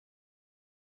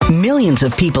Millions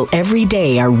of people every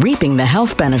day are reaping the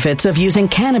health benefits of using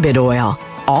cannabis oil,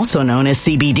 also known as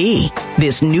CBD.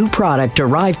 This new product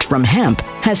derived from hemp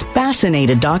has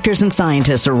fascinated doctors and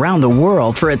scientists around the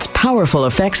world for its powerful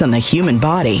effects on the human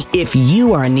body. If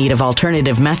you are in need of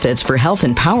alternative methods for health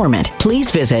empowerment, please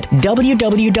visit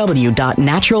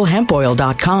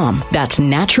www.naturalhempoil.com. That's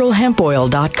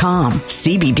naturalhempoil.com.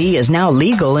 CBD is now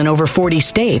legal in over 40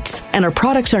 states, and our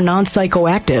products are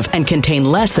non-psychoactive and contain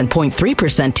less than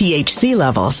 0.3% THC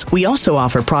levels. We also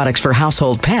offer products for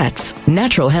household pets.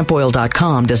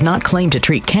 Naturalhempoil.com does not claim to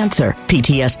treat cancer,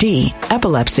 PTSD,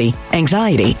 epilepsy,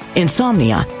 anxiety,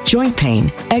 insomnia, joint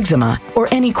pain, eczema, or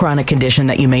any chronic condition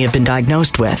that you may have been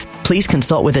diagnosed with. Please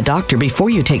consult with a doctor before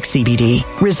you take CBD.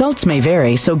 Results may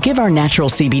vary, so give our natural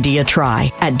CBD a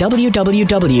try at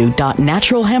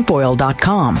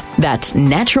www.naturalhempoil.com. That's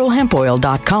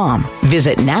naturalhempoil.com.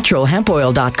 Visit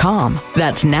naturalhempoil.com.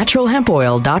 That's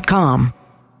naturalhempoil.com.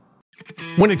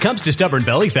 When it comes to stubborn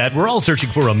belly fat, we're all searching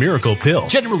for a miracle pill.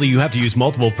 Generally, you have to use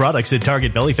multiple products that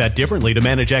target belly fat differently to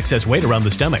manage excess weight around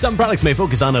the stomach. Some products may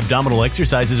focus on abdominal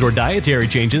exercises or dietary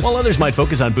changes, while others might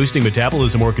focus on boosting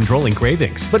metabolism or controlling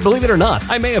cravings. But believe it or not,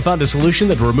 I may have found a solution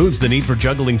that removes the need for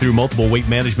juggling through multiple weight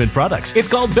management products. It's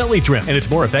called Belly Trim, and it's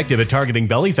more effective at targeting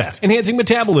belly fat, enhancing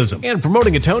metabolism, and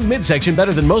promoting a toned midsection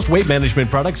better than most weight management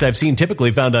products I've seen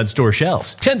typically found on store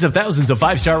shelves. Tens of thousands of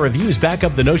 5-star reviews back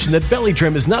up the notion that Belly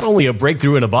Trim is not only a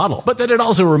breakthrough in a bottle, but that it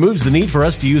also removes the need for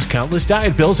us to use countless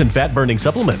diet pills and fat-burning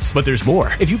supplements. But there's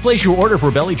more. If you place your order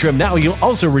for Belly Trim now, you'll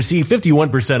also receive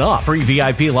 51% off, free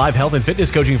VIP live health and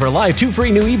fitness coaching for life, 2 free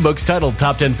new ebooks titled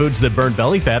Top 10 Foods That Burn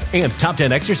Belly Fat and Top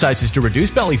 10 Exercises to Reduce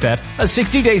Belly Fat, a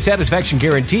 60-day satisfaction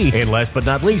guarantee, and last but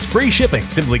not least, free shipping.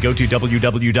 Simply go to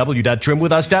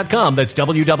www.trimwithus.com. That's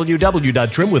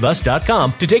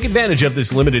www.trimwithus.com to take advantage of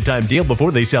this limited time deal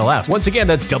before they sell out. Once again,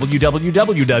 that's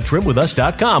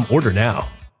www.trimwithus.com. Order now.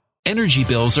 Energy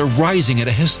bills are rising at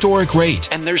a historic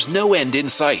rate, and there's no end in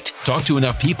sight. Talk to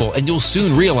enough people, and you'll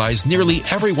soon realize nearly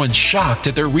everyone's shocked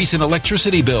at their recent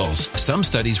electricity bills. Some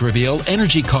studies reveal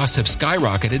energy costs have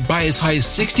skyrocketed by as high as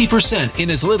 60%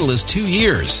 in as little as 2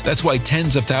 years. That's why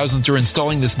tens of thousands are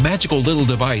installing this magical little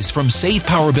device from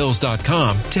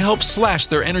SavePowerBills.com to help slash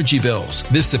their energy bills.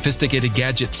 This sophisticated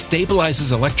gadget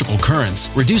stabilizes electrical currents,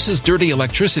 reduces dirty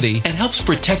electricity, and helps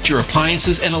protect your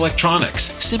appliances and electronics.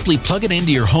 Simply plug it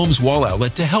into your home's wall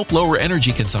outlet to help lower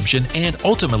energy consumption and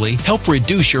ultimately help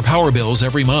reduce your power bills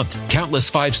every month.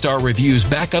 Countless 5-star reviews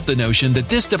back up the notion that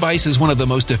this device is one of the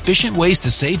most efficient ways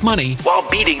to save money while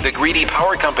beating the greedy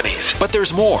power companies. But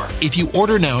there's more. If you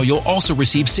order now, you'll also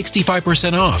receive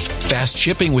 65% off, fast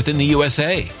shipping within the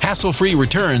USA, hassle-free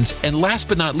returns, and last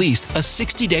but not least, a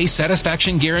 60-day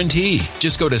satisfaction guarantee.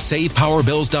 Just go to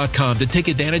SavePowerBills.com to take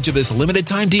advantage of this limited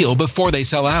time deal before they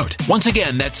sell out. Once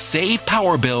again, that's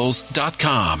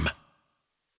SavePowerBills.com.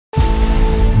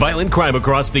 Violent crime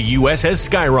across the U.S. has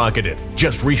skyrocketed.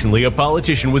 Just recently, a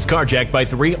politician was carjacked by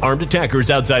 3 armed attackers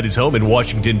outside his home in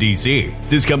Washington, D.C.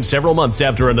 This comes several months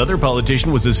after another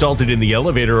politician was assaulted in the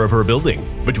elevator of her building.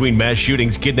 Between mass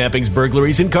shootings, kidnappings,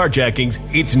 burglaries, and carjackings,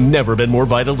 it's never been more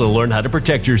vital to learn how to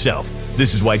protect yourself.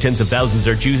 This is why tens of thousands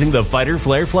are choosing the Fighter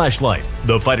Flare flashlight.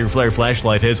 The Fighter Flare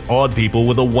flashlight has awed people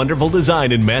with a wonderful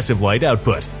design and massive light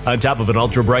output. On top of an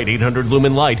ultra-bright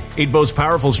 800-lumen light, it boasts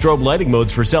powerful strobe lighting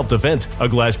modes for self-defense, a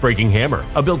glass-breaking hammer,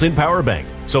 a built-in power bank,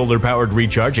 solar-powered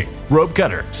recharging, rope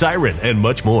cutter, siren, and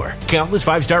much more. Countless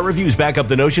 5-star reviews back up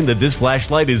the notion that this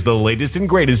flashlight is the latest and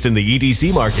greatest in the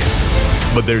EDC market.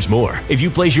 But there's more. If you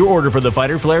place your order for the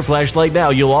Fighter Flare flashlight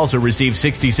now, you'll also receive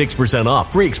 66%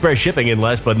 off, free express shipping, and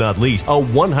last but not least, a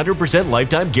 100%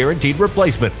 lifetime guaranteed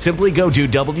replacement. Simply go to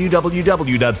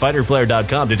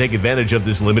www.fighterflare.com to take advantage of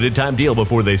this limited time deal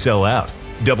before they sell out.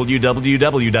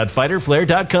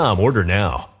 www.fighterflare.com. Order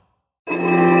now.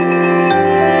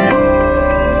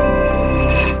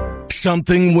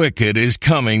 Something wicked is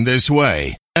coming this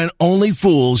way, and only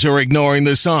fools are ignoring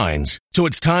the signs. So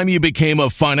it's time you became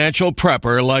a financial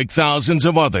prepper like thousands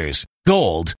of others.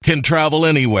 Gold can travel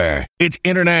anywhere. It's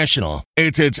international.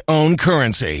 It's its own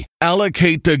currency.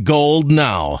 Allocate to gold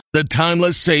now, the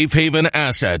timeless safe haven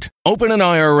asset. Open an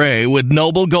IRA with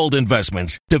Noble Gold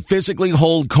Investments to physically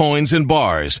hold coins and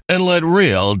bars and let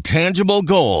real, tangible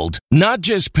gold, not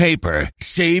just paper,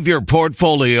 Save your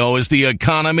portfolio as the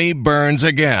economy burns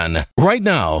again. Right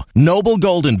now, Noble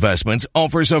Gold Investments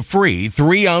offers a free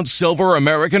 3-ounce silver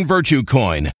American Virtue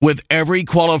coin with every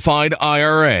qualified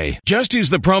IRA. Just use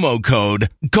the promo code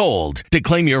GOLD to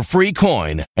claim your free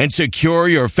coin and secure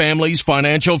your family's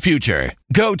financial future.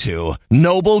 Go to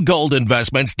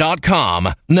noblegoldinvestments.com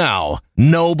now.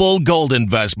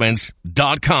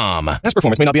 noblegoldinvestments.com. Past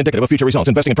performance may not be indicative of future results.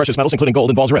 Investing in precious metals, including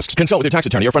gold, involves risks. Consult with your tax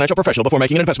attorney or financial professional before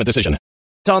making an investment decision.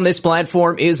 On this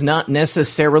platform is not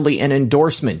necessarily an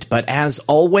endorsement, but as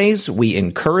always, we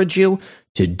encourage you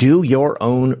to do your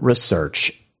own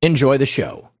research. Enjoy the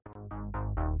show.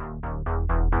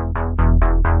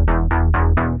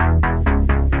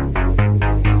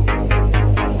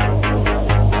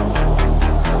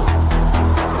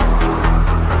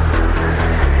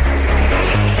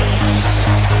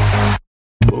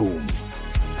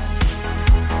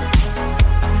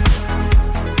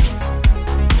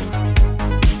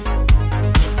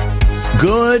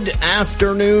 Good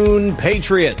afternoon,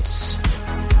 Patriots,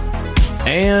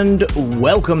 and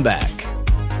welcome back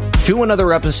to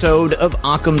another episode of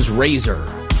Occam's Razor.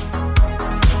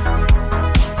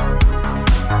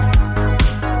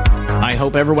 I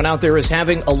hope everyone out there is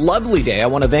having a lovely day. I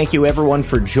want to thank you, everyone,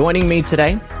 for joining me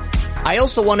today. I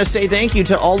also want to say thank you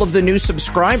to all of the new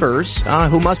subscribers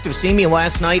who must have seen me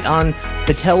last night on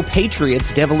the Tell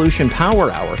Patriots Devolution Power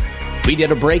Hour. We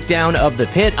did a breakdown of the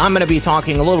pit. I'm going to be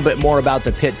talking a little bit more about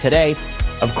the pit today.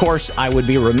 Of course, I would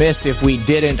be remiss if we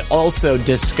didn't also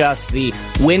discuss the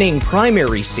winning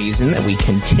primary season that we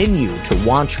continue to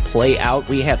watch play out.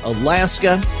 We had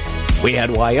Alaska, we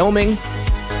had Wyoming,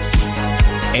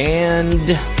 and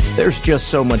there's just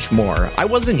so much more. I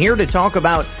wasn't here to talk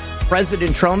about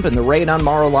President Trump and the raid on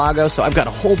Mar-a-Lago, so I've got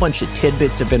a whole bunch of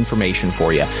tidbits of information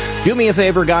for you. Do me a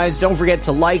favor, guys. Don't forget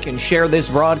to like and share this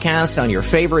broadcast on your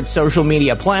favorite social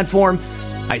media platform.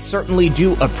 I certainly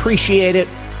do appreciate it.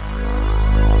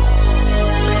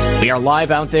 We are live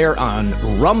out there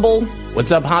on Rumble.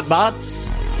 What's up, Hotbots?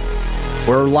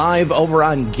 We're live over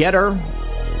on Getter,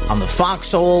 on the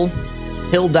Foxhole,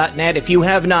 Hill.net. If you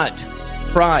have not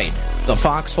tried the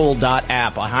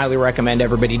Foxhole.app, I highly recommend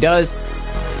everybody does.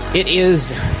 It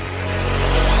is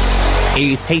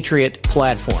a Patriot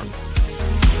platform.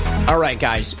 All right,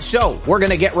 guys. So we're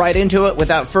going to get right into it.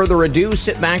 Without further ado,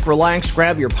 sit back, relax,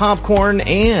 grab your popcorn,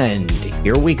 and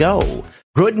here we go.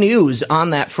 Good news on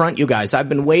that front, you guys. I've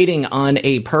been waiting on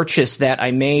a purchase that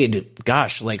I made,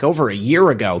 like over a year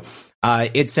ago.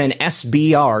 It's an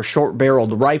SBR,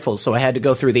 short-barreled rifle, so I had to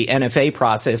go through the NFA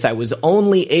process. I was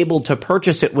only able to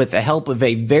purchase it with the help of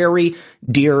a very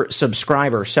dear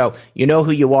subscriber. So you know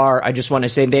who you are. I just want to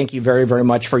say thank you very, very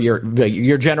much for your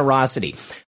generosity.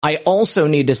 I also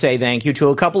need to say thank you to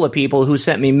a couple of people who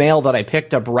sent me mail that I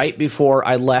picked up right before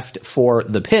I left for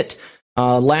the pit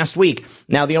last week.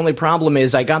 Now, the only problem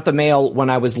is I got the mail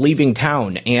when I was leaving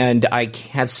town, and I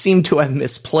have seemed to have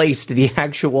misplaced the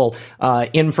actual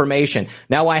information.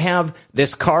 Now, I have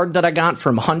this card that I got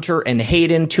from Hunter and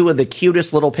Hayden, two of the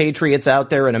cutest little patriots out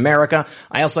there in America.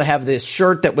 I also have this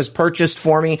shirt that was purchased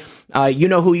for me. You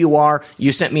know who you are.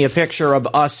 You sent me a picture of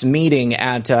us meeting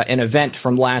at an event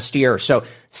from last year. So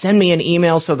send me an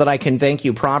email so that I can thank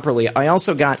you properly. I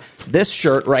also got this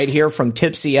shirt right here from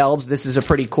Tipsy Elves. This is a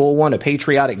pretty cool one, a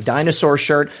patriotic dinosaur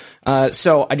shirt.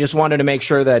 So I just wanted to make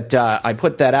sure that I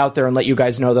put that out there and let you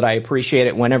guys know that I appreciate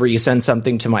it whenever you send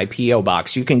something to my P.O.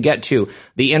 Box. You can get to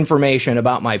the information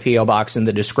about my P.O. Box in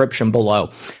the description below.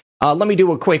 Let me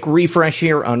do a quick refresh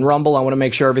here on Rumble. I want to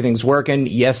make sure everything's working.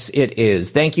 Yes, it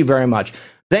is. Thank you very much.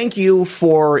 Thank you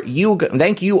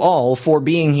all for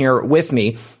being here with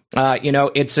me.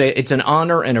 It's an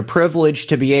honor and a privilege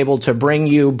to be able to bring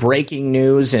you breaking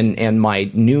news and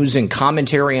my news and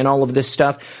commentary and all of this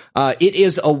stuff. It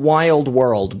is a wild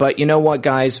world, but you know what,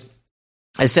 guys?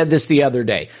 I said this the other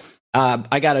day.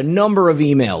 I got a number of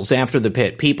emails after the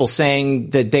pit, people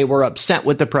saying that they were upset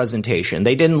with the presentation.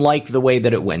 They didn't like the way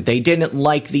that it went. They didn't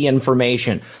like the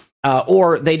information.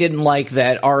 Or they didn't like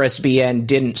that RSBN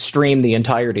didn't stream the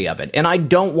entirety of it. And I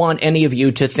don't want any of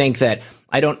you to think that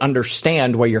I don't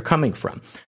understand where you're coming from.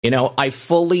 You know, I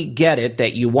fully get it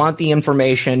that you want the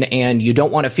information and you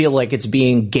don't want to feel like it's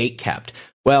being gatekept.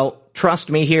 Well, trust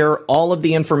me here, all of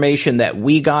the information that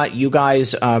we got, you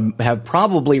guys have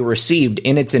probably received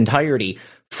in its entirety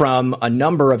from a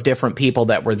number of different people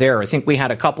that were there. I think we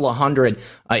had a couple of hundred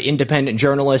independent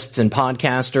journalists and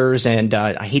podcasters, and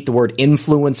I hate the word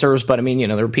influencers, but I mean,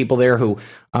 there are people there who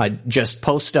just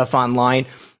post stuff online.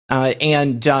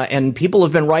 And people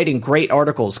have been writing great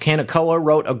articles. Kanakoa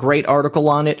wrote a great article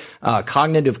on it.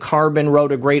 Cognitive Carbon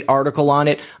wrote a great article on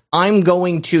it. I'm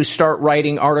going to start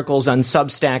writing articles on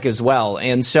Substack as well.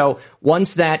 And so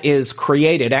once that is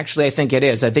created, actually, I think it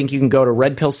is. I think you can go to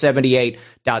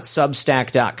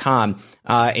redpill78.substack.com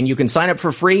and you can sign up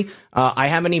for free. I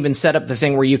haven't even set up the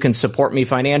thing where you can support me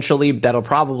financially. That'll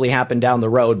probably happen down the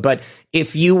road. But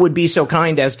if you would be so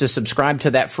kind as to subscribe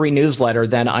to that free newsletter,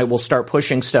 then I will start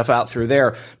pushing stuff out through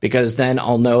there, because then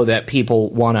I'll know that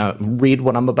people want to read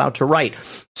what I'm about to write.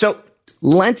 So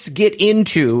let's get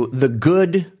into the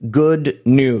good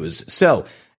news. So,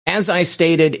 as I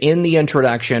stated in the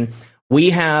introduction,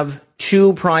 we have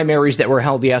two primaries that were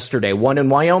held yesterday, one in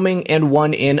Wyoming and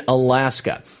one in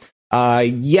Alaska.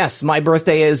 Yes, my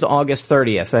birthday is August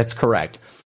 30th. That's correct.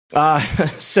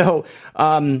 So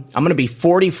I'm going to be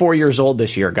 44 years old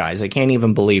this year, guys. I can't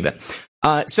even believe it.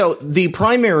 So the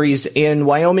primaries in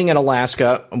Wyoming and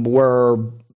Alaska were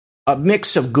a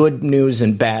mix of good news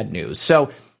and bad news.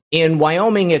 So in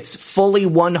Wyoming, it's fully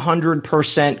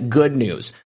 100% good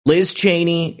news. Liz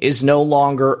Cheney is no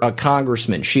longer a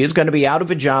congressman. She is going to be out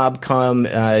of a job come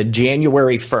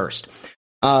January 1st.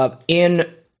 In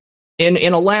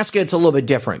Alaska, it's a little bit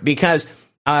different, because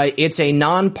it's a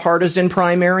nonpartisan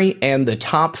primary, and the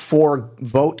top four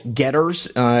vote getters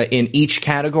in each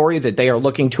category that they are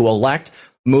looking to elect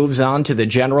moves on to the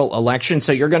general election.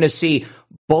 So you're going to see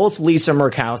both Lisa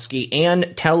Murkowski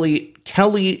and Kelly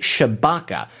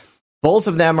Tshibaka. Both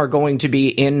of them are going to be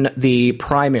in the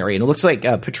primary. And it looks like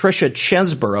Patricia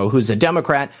Chesborough, who's a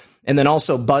Democrat, and then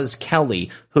also Buzz Kelly,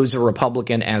 who's a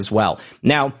Republican as well.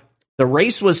 Now, the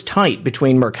race was tight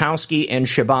between Murkowski and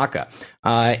Tshibaka,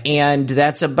 and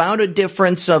that's about a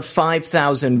difference of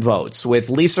 5,000 votes, with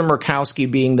Lisa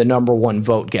Murkowski being the number one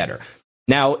vote getter.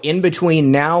 Now, in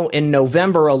between now and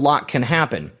November, a lot can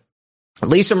happen.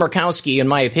 Lisa Murkowski, in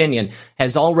my opinion,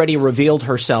 has already revealed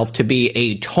herself to be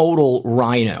a total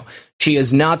rhino. She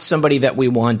is not somebody that we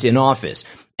want in office.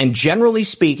 And generally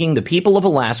speaking, the people of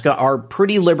Alaska are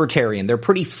pretty libertarian. They're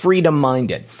pretty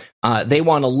freedom-minded. They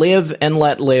want to live and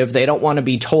let live. They don't want to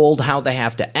be told how they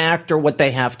have to act or what they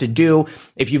have to do.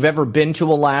 If you've ever been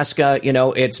to Alaska, you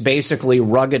know, it's basically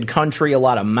rugged country, a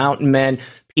lot of mountain men,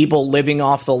 people living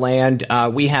off the land.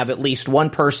 We have at least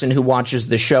one person who watches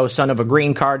the show, Son of a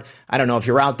Green Card. I don't know if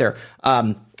you're out there.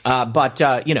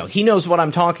 But you know, he knows what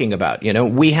I'm talking about. You know,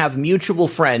 we have mutual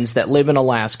friends that live in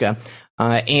Alaska,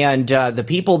 and the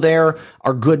people there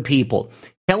are good people.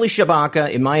 Kelly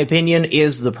Tshibaka, in my opinion,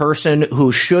 is the person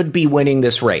who should be winning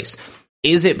this race.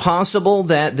 Is it possible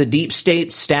that the deep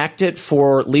state stacked it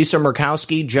for Lisa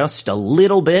Murkowski just a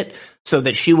little bit so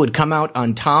that she would come out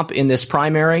on top in this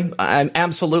primary?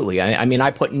 Absolutely. I mean,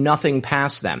 I put nothing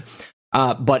past them.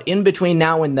 But in between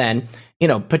now and then, you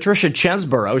know, Patricia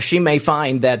Chesborough, she may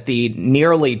find that the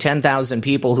nearly 10,000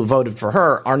 people who voted for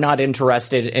her are not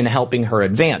interested in helping her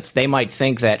advance. They might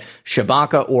think that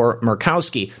Tshibaka or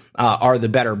Murkowski are the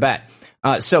better bet.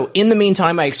 So in the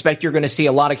meantime, I expect you're going to see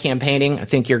a lot of campaigning. I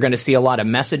think you're going to see a lot of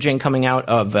messaging coming out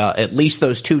of at least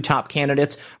those two top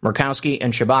candidates, Murkowski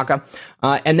and Tshibaka.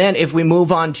 And then if we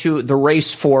move on to the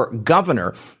race for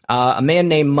governor, a man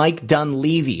named Mike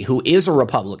Dunleavy, who is a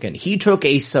Republican, he took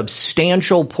a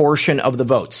substantial portion of the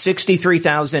votes,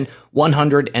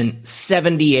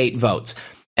 63,178 votes.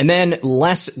 And then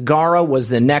Les Gara was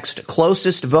the next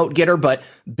closest vote getter, but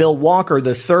Bill Walker,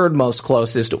 the third most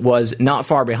closest, was not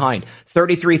far behind,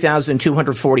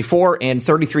 33,244 and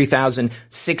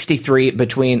 33,063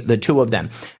 between the two of them.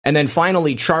 And then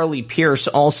finally, Charlie Pierce,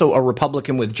 also a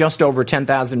Republican with just over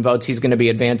 10,000 votes. He's going to be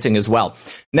advancing as well.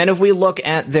 And then if we look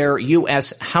at their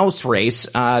U.S. House race,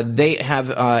 they have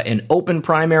an open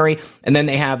primary, and then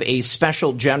they have a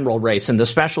special general race. And the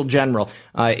special general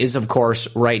is, of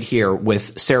course, right here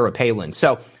with Sarah Palin.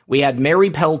 So we had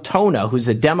Mary Peltona, who's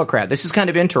a Democrat. This is kind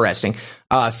of interesting.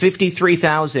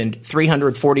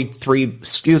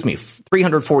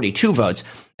 342 votes.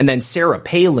 And then Sarah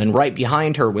Palin right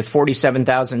behind her with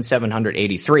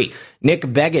 47,783. Nick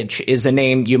Begich is a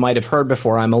name you might have heard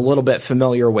before. I'm a little bit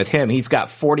familiar with him. He's got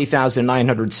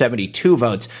 40,972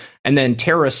 votes. And then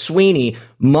Tara Sweeney,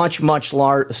 much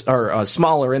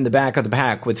smaller in the back of the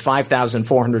pack with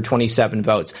 5,427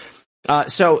 votes.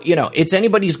 So, you know, it's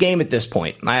anybody's game at this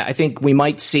point. I think we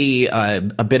might see a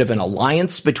bit of an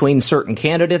alliance between certain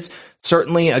candidates.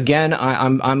 Certainly, again,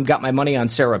 I'm got my money on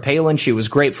Sarah Palin. She was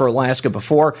great for Alaska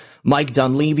before. Mike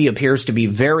Dunleavy appears to be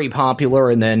very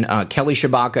popular. And then Kelly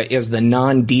Tshibaka is the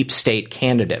non-deep state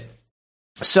candidate.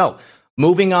 So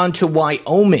moving on to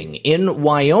Wyoming. In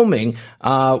Wyoming,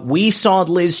 we saw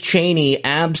Liz Cheney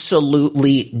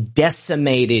absolutely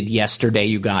decimated yesterday,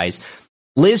 you guys.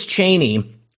 Liz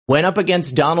Cheney went up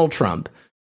against Donald Trump,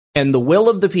 and the will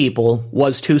of the people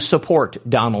was to support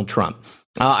Donald Trump.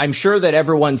 I'm sure that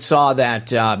everyone saw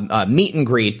that meet and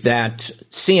greet that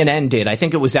CNN did. I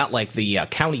think it was at like the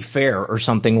county fair or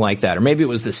something like that, or maybe it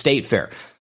was the state fair.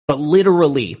 But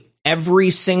literally every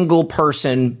single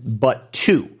person but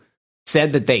two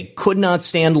said that they could not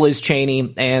stand Liz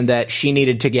Cheney and that she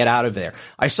needed to get out of there.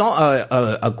 I saw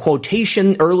a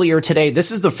quotation earlier today.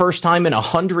 This is the first time in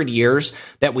 100 years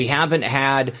that we haven't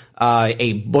had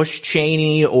a Bush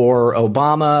Cheney or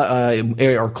Obama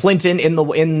or Clinton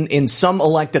in some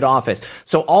elected office.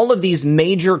 So all of these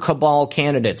major cabal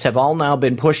candidates have all now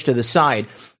been pushed to the side.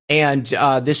 And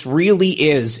this really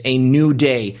is a new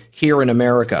day here in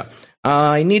America.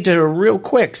 I need to real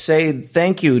quick say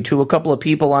thank you to a couple of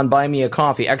people on Buy Me a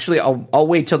Coffee. Actually, I'll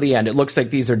wait till the end. It looks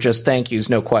like these are just thank yous,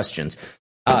 no questions.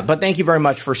 But thank you very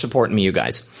much for supporting me, you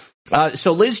guys.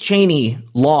 So Liz Cheney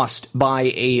lost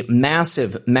by a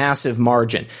massive, massive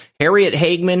margin. Harriet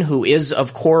Hageman, who is,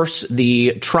 of course,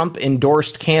 the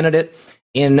Trump-endorsed candidate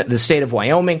in the state of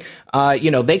Wyoming,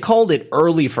 they called it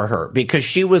early for her because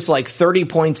she was like 30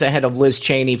 points ahead of Liz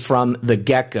Cheney from the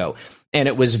get-go. And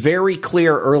it was very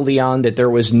clear early on that there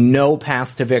was no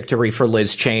path to victory for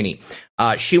Liz Cheney.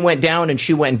 She went down, and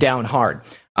she went down hard.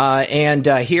 And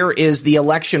here is the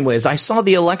election whiz. I saw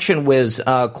the election whiz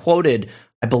quoted,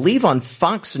 I believe, on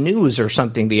Fox News or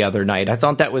something the other night. I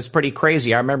thought that was pretty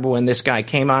crazy. I remember when this guy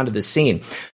came onto the scene.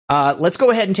 Let's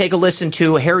go ahead and take a listen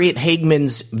to Harriet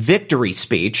Hageman's victory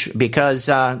speech, because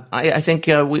I think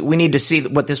we need to see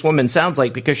what this woman sounds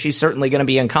like, because she's certainly going to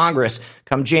be in Congress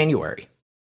come January.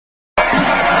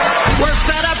 We're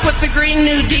fed up with the Green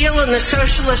New Deal and the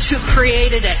socialists who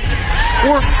created it.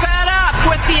 We're fed up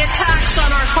with the attacks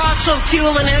on our fossil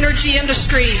fuel and energy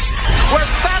industries. We're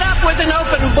fed up with an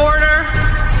open border.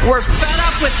 We're fed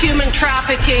up with human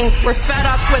trafficking. We're fed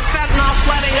up with fentanyl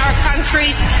flooding our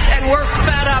country. And we're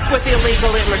fed up with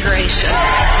illegal immigration.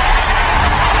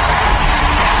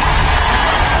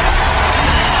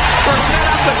 We're fed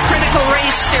up with critical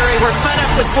race theory. We're fed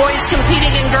up with boys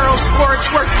competing in girls'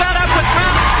 sports. We're fed up with...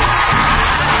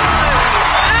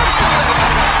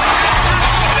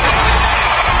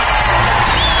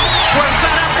 We're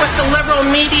fed up with the liberal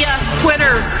media,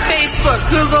 Twitter, Facebook,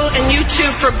 Google, and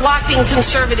YouTube for blocking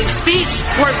conservative speech.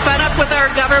 We're fed up with our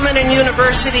government and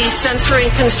universities censoring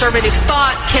conservative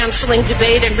thought, canceling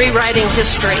debate, and rewriting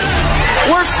history.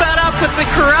 We're fed up with the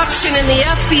corruption in the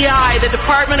FBI, the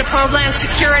Department of Homeland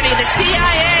Security, the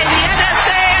CIA, the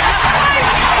NSA, and the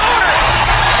police force.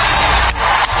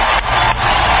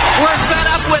 We're fed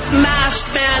up with mask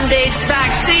mandates,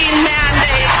 vaccine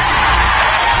mandates,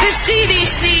 the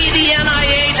CDC, the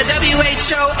NIH, the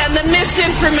WHO, and the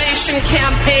misinformation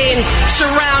campaign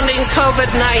surrounding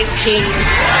COVID-19.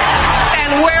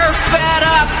 And we're fed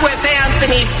up with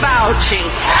Anthony Fauci.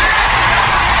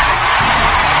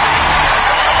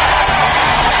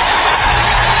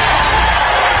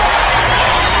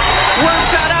 We're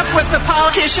fed up with the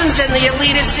politicians and the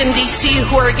elitists in D.C.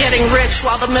 who are getting rich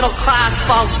while the middle class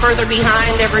falls further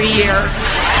behind every year.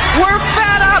 We're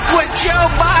fed up with Joe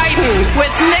Biden,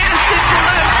 with Nancy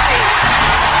Pelosi.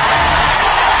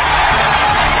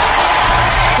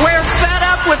 We're fed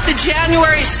up with the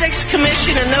January 6th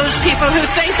Commission and those people who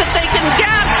think that they can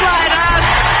gaslight us.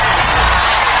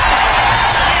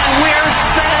 And we're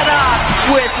fed up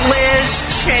with Liz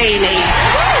Cheney.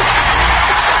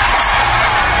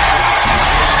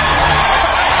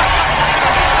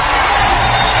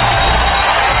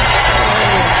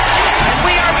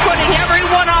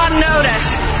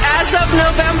 Notice, as of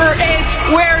November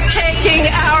 8th, we're taking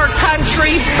our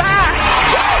country back.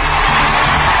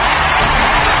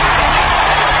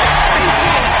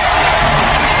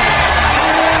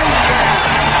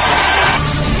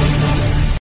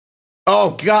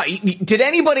 Oh, God. Did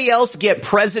anybody else get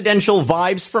presidential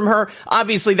vibes from her?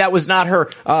 Obviously, that was not her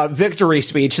victory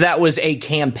speech. That was a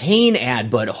campaign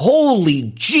ad, but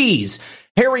holy jeez.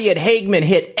 Harriet Hageman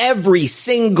hit every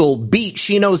single beat.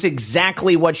 She knows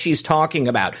exactly what she's talking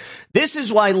about. This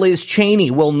is why Liz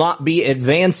Cheney will not be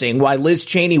advancing, why Liz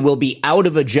Cheney will be out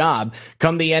of a job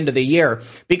come the end of the year,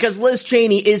 because Liz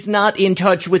Cheney is not in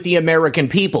touch with the American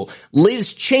people.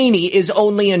 Liz Cheney is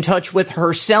only in touch with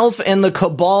herself and the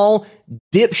cabal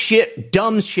dipshit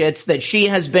dumb shits that she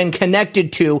has been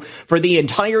connected to for the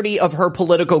entirety of her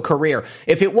political career.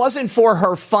 If it wasn't for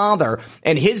her father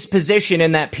and his position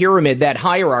in that pyramid, that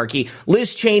hierarchy,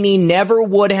 Liz Cheney never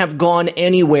would have gone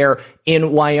anywhere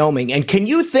in Wyoming. And can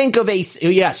you think of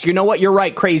yes, you know what? You're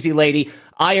right, crazy lady.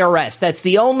 IRS. That's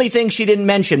the only thing she didn't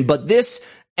mention. But this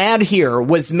ad here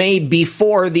was made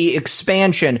before the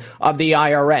expansion of the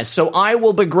IRS. So I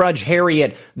will begrudge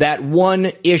Harriet that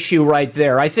one issue right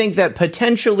there. I think that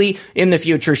potentially in the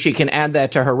future she can add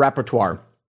that to her repertoire.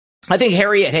 I think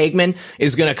Harriet Hageman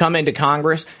is going to come into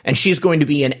Congress, and she's going to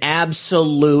be an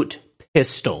absolute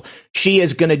pistol. She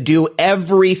is going to do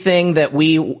everything that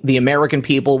we, the American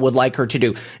people, would like her to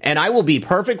do. And I will be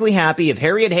perfectly happy if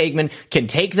Harriet Hageman can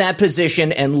take that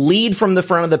position and lead from the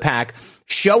front of the pack,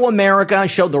 show America,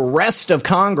 show the rest of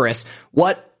Congress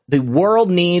what the world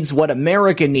needs, what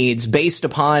America needs, based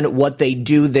upon what they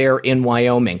do there in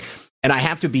Wyoming. And I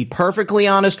have to be perfectly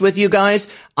honest with you guys.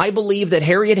 I believe that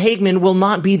Harriet Hageman will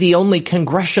not be the only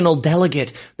congressional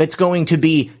delegate that's going to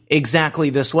be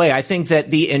exactly this way. I think that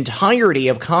the entirety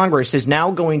of Congress is now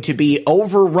going to be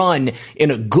overrun in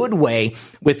a good way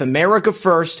with America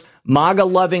First,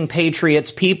 MAGA-loving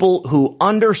patriots, people who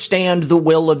understand the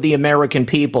will of the American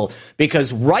people.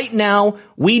 Because right now,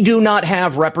 we do not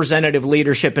have representative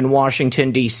leadership in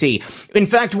Washington, D.C. In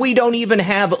fact, we don't even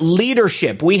have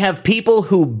leadership. We have people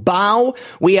who bow.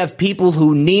 We have people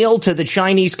who kneel to the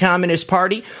Chinese Communist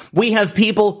Party. We have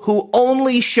people who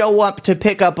only show up to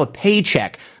pick up a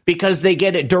paycheck because they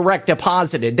get it direct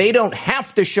deposited. They don't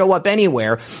have to show up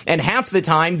anywhere, and half the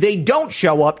time they don't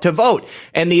show up to vote.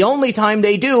 And the only time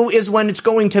they do is when it's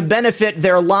going to benefit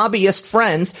their lobbyist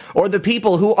friends or the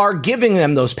people who are giving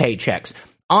them those paychecks.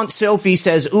 Aunt Sophie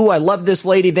says, "Ooh, I love this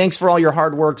lady. Thanks for all your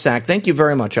hard work, Zach." Thank you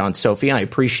very much, Aunt Sophie. I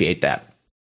appreciate that.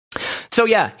 So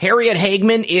yeah, Harriet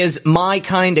Hageman is my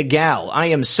kind of gal. I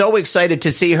am so excited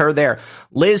to see her there.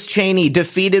 Liz Cheney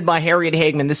defeated by Harriet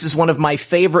Hageman. This is one of my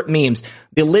favorite memes.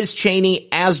 The Liz Cheney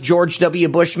as George W.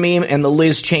 Bush meme and the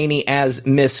Liz Cheney as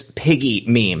Miss Piggy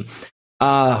meme.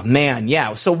 Man,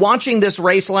 yeah. So watching this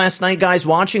race last night, guys,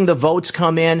 watching the votes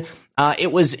come in,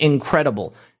 it was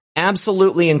incredible.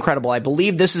 Absolutely incredible. I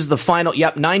believe this is the final.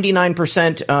 Yep,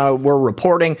 99% were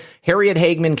reporting. Harriet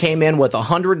Hageman came in with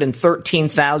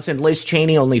 113,000. Liz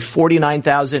Cheney only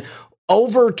 49,000.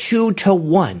 Over 2 to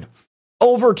 1.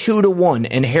 Over 2 to 1.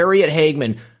 And Harriet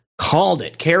Hageman called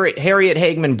it. Harriet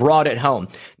Hageman brought it home.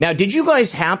 Now, did you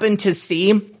guys happen to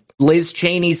see Liz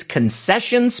Cheney's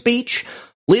concession speech?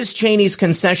 Liz Cheney's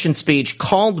concession speech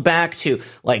called back to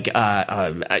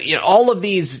all of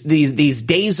these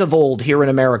days of old here in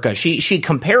America. She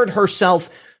compared herself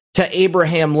to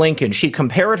Abraham Lincoln. She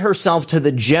compared herself to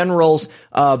the generals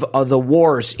of the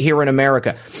wars here in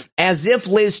America, as if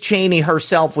Liz Cheney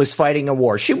herself was fighting a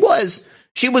war. She was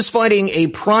fighting a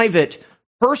private,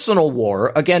 personal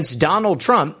war against Donald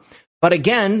Trump. But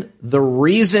again, the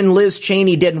reason Liz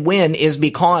Cheney didn't win is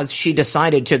because she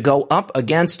decided to go up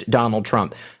against Donald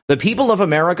Trump. The people of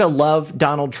America love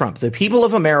Donald Trump. The people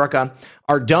of America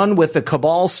are done with the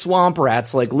cabal swamp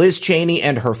rats like Liz Cheney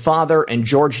and her father and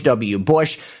George W.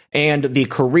 Bush and the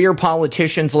career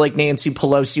politicians like Nancy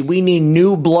Pelosi. We need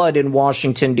new blood in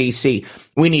Washington, D.C.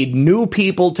 We need new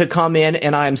people to come in.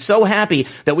 And I'm so happy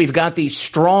that we've got these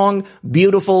strong,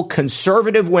 beautiful,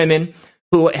 conservative women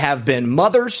who have been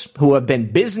mothers, who have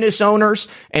been business owners,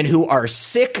 and who are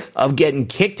sick of getting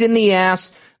kicked in the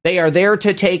ass. They are there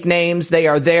to take names. They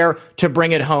are there to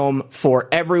bring it home for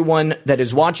everyone that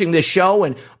is watching this show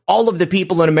and all of the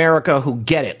people in America who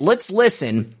get it. Let's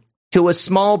listen to a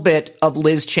small bit of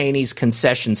Liz Cheney's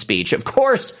concession speech, of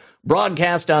course,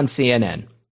 broadcast on CNN.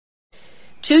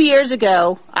 2 years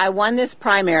ago, I won this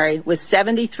primary with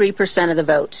 73% of the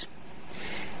vote.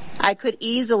 I could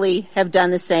easily have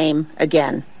done the same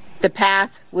again. The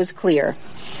path was clear.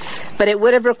 But it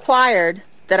would have required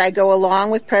that I go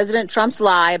along with President Trump's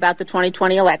lie about the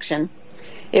 2020 election.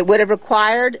 It would have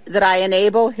required that I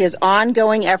enable his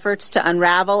ongoing efforts to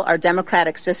unravel our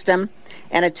democratic system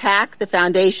and attack the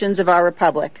foundations of our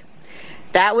republic.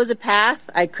 That was a path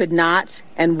I could not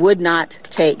and would not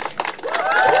take.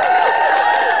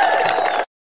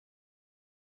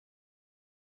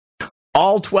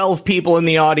 All 12 people in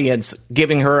the audience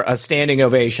giving her a standing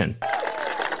ovation.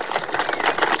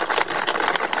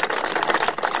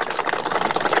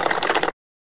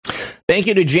 Thank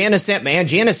you to Janice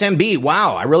MB.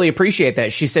 Wow, I really appreciate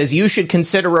that. She says, you should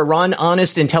consider a run,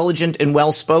 honest, intelligent, and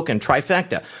well-spoken.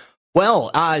 Trifecta. Well,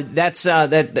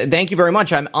 thank you very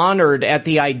much. I'm honored at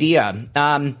the idea.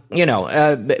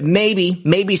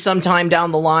 Maybe sometime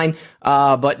down the line,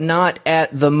 but not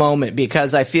at the moment,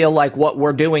 because I feel like what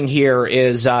we're doing here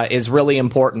is really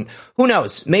important. Who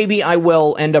knows? Maybe I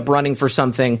will end up running for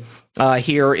something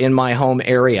here in my home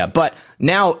area. But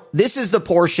now this is the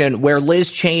portion where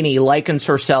Liz Cheney likens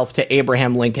herself to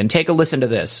Abraham Lincoln. Take a listen to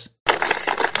this.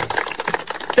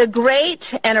 The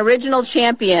great and original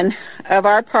champion of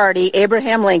our party,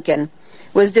 Abraham Lincoln,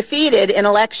 was defeated in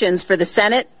elections for the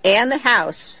Senate and the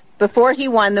House before he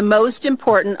won the most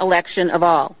important election of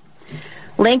all.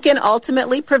 Lincoln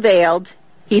ultimately prevailed,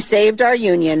 he saved our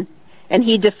Union, and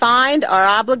he defined our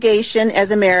obligation as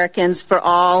Americans for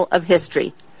all of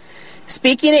history.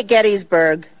 Speaking at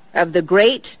Gettysburg of the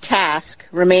great task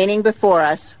remaining before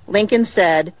us, Lincoln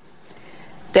said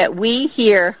that we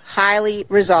here highly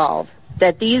resolve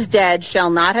that these dead shall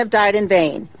not have died in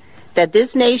vain, that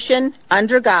this nation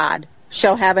under God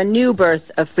shall have a new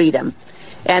birth of freedom,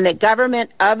 and that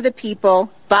government of the people,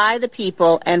 by the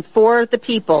people, and for the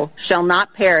people shall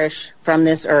not perish from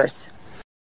this earth.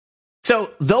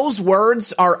 So those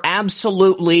words are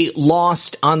absolutely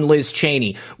lost on Liz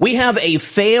Cheney. We have a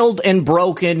failed and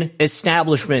broken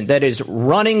establishment that is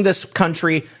running this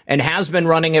country and has been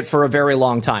running it for a very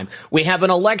long time. We have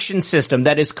an election system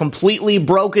that is completely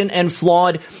broken and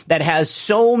flawed, that has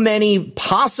so many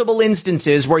possible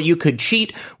instances where you could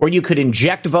cheat, where you could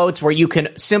inject votes, where you can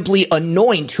simply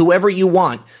anoint whoever you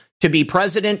want to be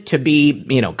president, to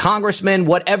be, congressman,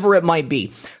 whatever it might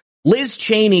be. Liz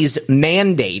Cheney's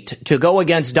mandate to go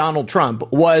against Donald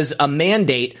Trump was a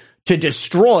mandate to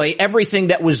destroy everything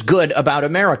that was good about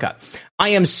America. I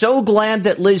am so glad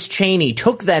that Liz Cheney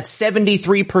took that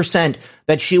 73%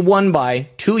 that she won by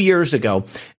 2 years ago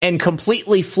and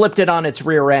completely flipped it on its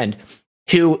rear end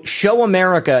to show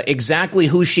America exactly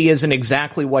who she is and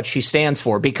exactly what she stands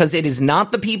for, because it is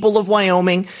not the people of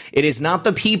Wyoming. It is not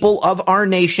the people of our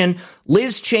nation.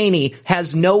 Liz Cheney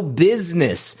has no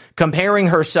business comparing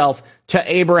herself to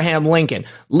Abraham Lincoln.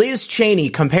 Liz Cheney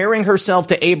comparing herself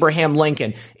to Abraham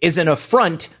Lincoln is an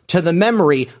affront to the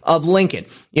memory of Lincoln.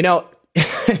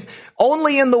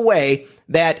 Only in the way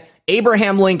that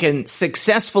Abraham Lincoln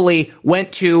successfully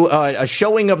went to a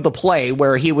showing of the play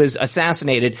where he was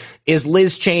assassinated is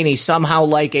Liz Cheney somehow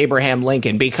like Abraham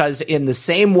Lincoln, because in the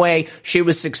same way she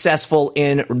was successful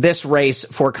in this race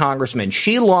for congressman.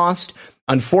 She lost.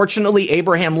 Unfortunately,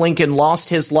 Abraham Lincoln lost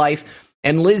his life,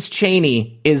 and Liz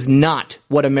Cheney is not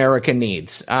what America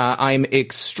needs. I'm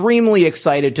extremely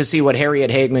excited to see what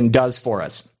Harriet Hageman does for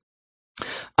us.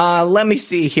 Let me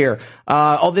see here.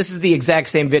 This is the exact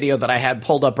same video that I had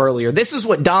pulled up earlier. This is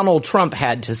what Donald Trump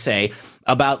had to say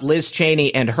about Liz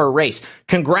Cheney and her race.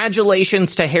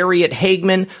 Congratulations to Harriet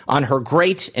Hageman on her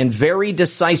great and very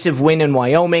decisive win in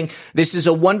Wyoming. This is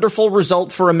a wonderful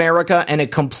result for America and a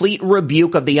complete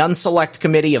rebuke of the Unselect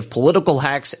Committee of political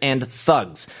hacks and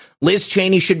thugs. Liz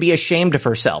Cheney should be ashamed of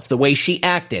herself, the way she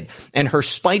acted, and her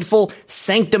spiteful,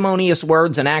 sanctimonious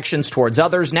words and actions towards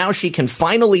others. Now she can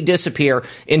finally disappear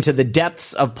into the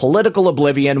depths of political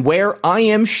oblivion, where I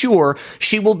am sure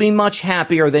she will be much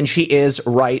happier than she is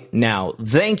right now.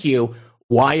 Thank you,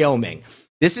 Wyoming.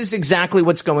 This is exactly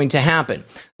what's going to happen.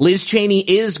 Liz Cheney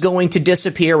is going to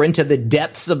disappear into the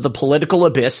depths of the political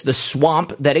abyss, the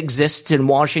swamp that exists in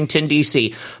Washington,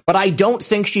 D.C., but I don't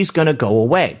think she's going to go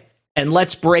away. And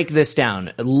let's break this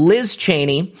down. Liz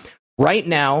Cheney right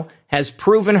now has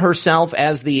proven herself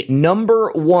as the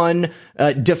number one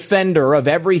defender of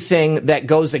everything that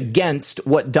goes against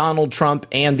what Donald Trump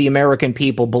and the American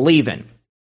people believe in.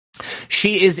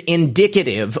 She is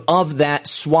indicative of that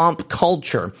swamp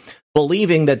culture,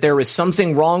 believing that there is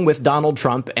something wrong with Donald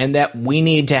Trump and that we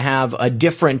need to have a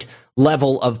different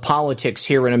level of politics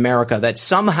here in America, that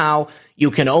somehow you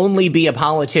can only be a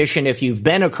politician if you've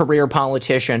been a career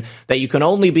politician, that you can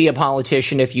only be a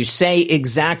politician if you say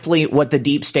exactly what the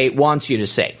deep state wants you to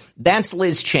say. That's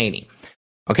Liz Cheney.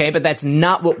 Okay, but that's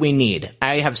not what we need.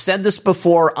 I have said this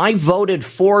before. I voted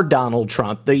for Donald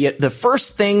Trump. The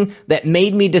first thing that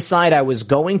made me decide I was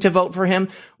going to vote for him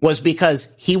was because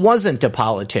he wasn't a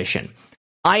politician.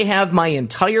 I have my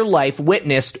entire life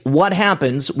witnessed what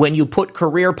happens when you put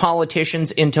career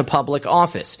politicians into public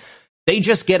office. They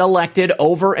just get elected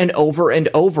over and over and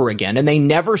over again, and they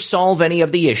never solve any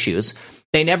of the issues.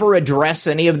 They never address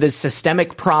any of the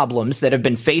systemic problems that have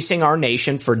been facing our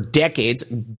nation for decades,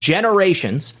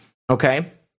 generations,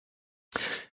 okay?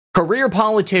 Career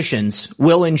politicians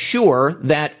will ensure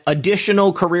that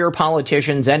additional career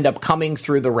politicians end up coming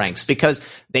through the ranks because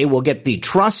they will get the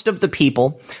trust of the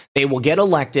people, they will get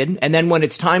elected, and then when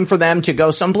it's time for them to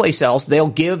go someplace else, they'll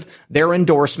give their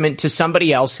endorsement to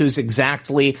somebody else who's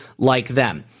exactly like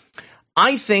them.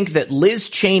 I think that Liz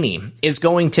Cheney is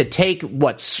going to take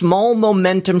what small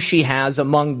momentum she has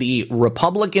among the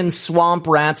Republican swamp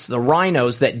rats, the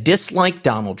rhinos that dislike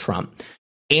Donald Trump,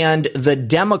 and the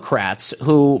Democrats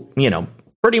who,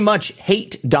 pretty much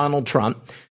hate Donald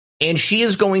Trump, and she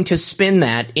is going to spin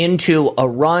that into a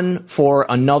run for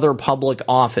another public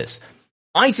office.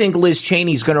 I think Liz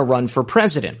Cheney's going to run for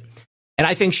president, and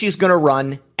I think she's going to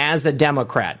run as a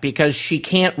Democrat because she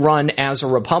can't run as a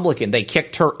Republican. They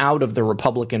kicked her out of the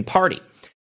Republican Party.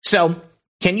 So,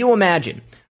 can you imagine?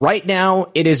 Right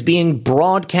now, it is being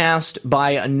broadcast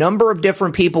by a number of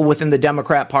different people within the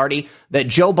Democrat Party that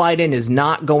Joe Biden is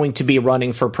not going to be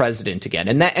running for president again.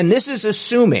 And this is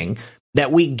assuming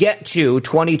that we get to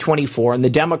 2024 and the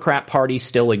Democrat Party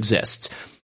still exists.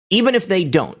 Even if they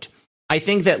don't, I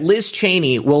think that Liz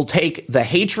Cheney will take the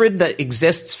hatred that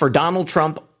exists for Donald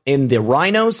Trump in the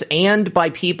rhinos and by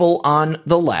people on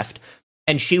the left,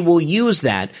 and she will use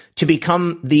that to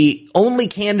become the only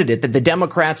candidate that the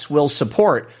Democrats will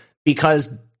support,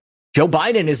 because Joe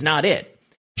Biden is not it.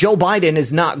 Joe Biden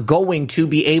is not going to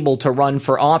be able to run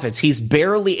for office. He's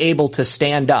barely able to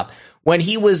stand up. When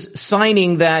he was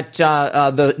signing that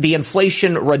the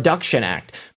Inflation Reduction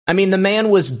Act, I mean, the man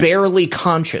was barely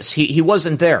conscious. He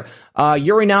wasn't there.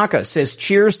 Yuri Naka says,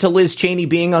 cheers to Liz Cheney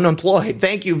being unemployed.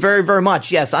 Thank you very, very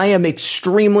much. Yes, I am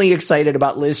extremely excited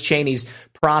about Liz Cheney's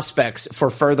prospects for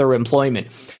further employment.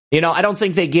 You know, I don't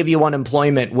think they give you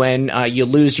unemployment when you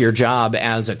lose your job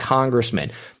as a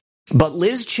congressman. But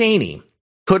Liz Cheney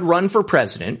could run for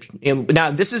president.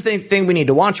 Now, this is the thing we need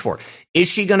to watch for. Is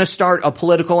she going to start a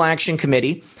political action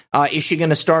committee? Is she going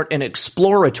to start an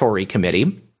exploratory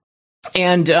committee?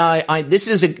 And this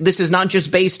is not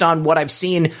just based on what I've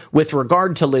seen with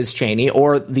regard to Liz Cheney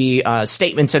or the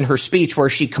statements in her speech where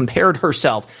she compared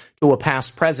herself to a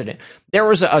past president. There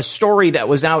was a story that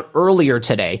was out earlier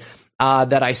today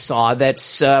that I saw.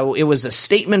 It was a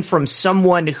statement from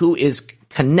someone who is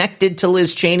connected to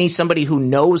Liz Cheney, somebody who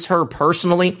knows her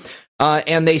personally.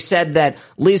 And they said that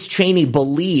Liz Cheney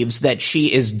believes that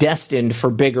she is destined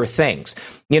for bigger things.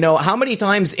 You know, how many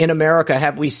times in America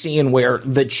have we seen where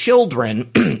the children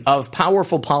of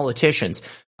powerful politicians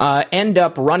end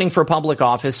up running for public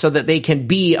office so that they can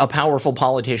be a powerful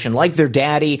politician like their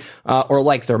daddy or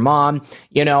like their mom?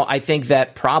 You know, I think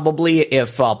that probably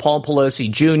if Paul Pelosi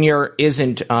Jr.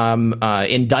 isn't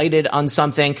indicted on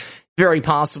something, very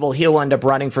possible he'll end up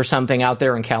running for something out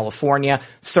there in California.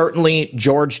 Certainly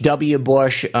George W.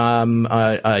 Bush,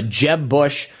 Jeb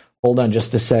Bush. Hold on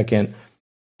just a second.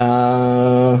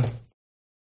 Hold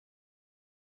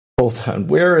on.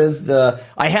 Where is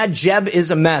I had Jeb is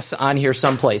a mess on here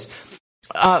someplace.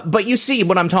 But you see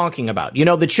what I'm talking about. You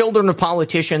know, the children of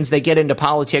politicians, they get into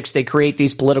politics, they create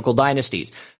these political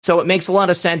dynasties. So it makes a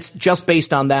lot of sense just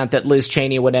based on that Liz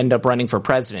Cheney would end up running for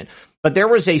president. But there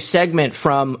was a segment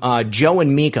from Joe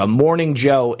and Mika, Morning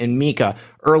Joe and Mika,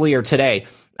 earlier today,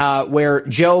 where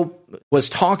Joe was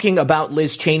talking about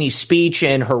Liz Cheney's speech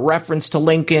and her reference to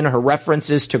Lincoln, her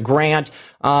references to Grant,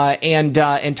 and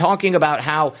talking about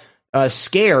how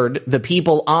scared the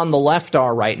people on the left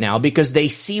are right now because they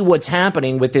see what's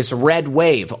happening with this red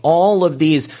wave. All of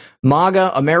these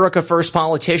MAGA, America First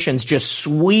politicians just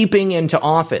sweeping into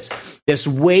office. This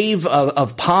wave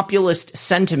of populist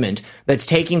sentiment that's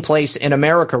taking place in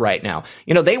America right now.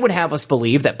 You know, they would have us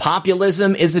believe that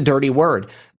populism is a dirty word.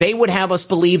 They would have us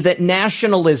believe that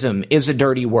nationalism is a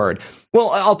dirty word. Well,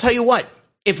 I'll tell you what,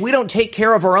 if we don't take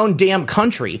care of our own damn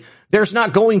country, there's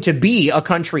not going to be a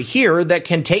country here that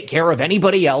can take care of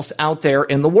anybody else out there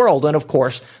in the world. And of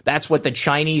course, that's what the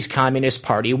Chinese Communist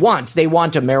Party wants. They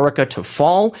want America to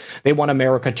fall. They want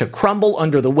America to crumble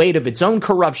under the weight of its own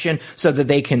corruption so that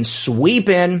they can sweep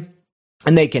in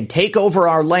and they can take over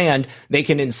our land. They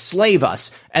can enslave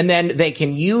us, and then they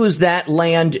can use that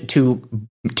land to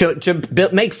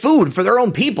make food for their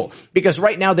own people, because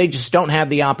right now they just don't have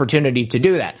the opportunity to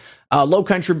do that. Low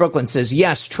Country Brooklyn says,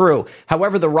 yes, true.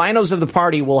 However, the rhinos of the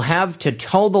party will have to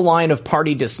toe the line of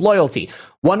party disloyalty.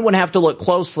 One would have to look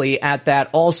closely at that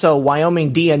also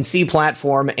Wyoming DNC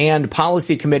platform and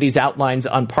policy committee's outlines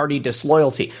on party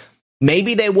disloyalty.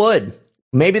 Maybe they would.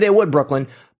 Maybe they would, Brooklyn.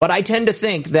 But I tend to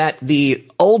think that the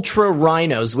ultra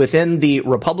rhinos within the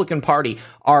Republican Party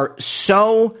are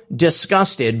so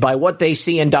disgusted by what they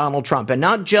see in Donald Trump, and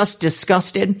not just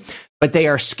disgusted, but they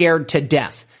are scared to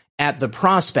death at the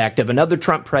prospect of another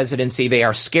Trump presidency. They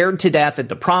are scared to death at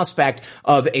the prospect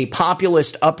of a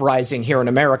populist uprising here in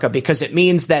America, because it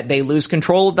means that they lose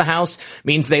control of the House,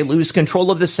 means they lose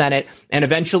control of the Senate, and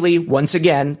eventually, once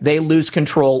again, they lose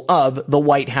control of the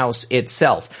White House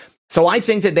itself. So I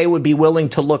think that they would be willing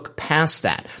to look past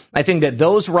that. I think that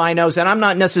those rhinos, and I'm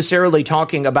not necessarily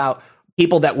talking about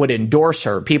people that would endorse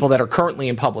her, people that are currently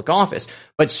in public office,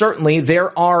 but certainly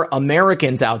there are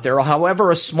Americans out there,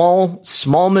 however a small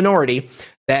minority,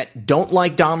 that don't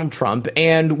like Donald Trump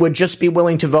and would just be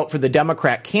willing to vote for the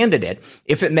Democrat candidate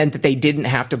if it meant that they didn't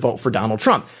have to vote for Donald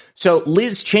Trump. So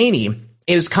Liz Cheney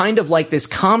is kind of like this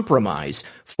compromise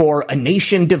for a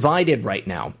nation divided right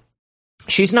now.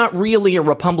 She's not really a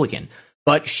Republican,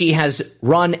 but she has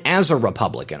run as a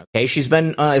Republican. Okay, she's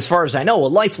been, as far as I know, a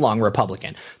lifelong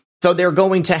Republican. So they're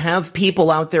going to have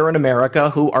people out there in America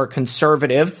who are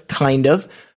conservative, kind of,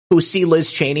 who see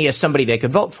Liz Cheney as somebody they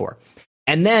could vote for.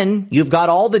 And then you've got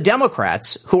all the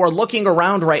Democrats who are looking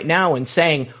around right now and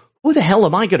saying, who the hell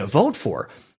am I going to vote for?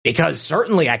 because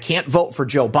certainly I can't vote for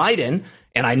Joe Biden,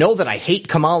 and I know that I hate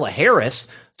Kamala Harris.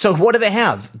 So what do they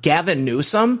have? Gavin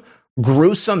Newsom?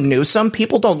 Gruesome Newsom?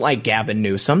 People don't like Gavin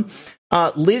Newsom.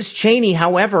 Liz Cheney,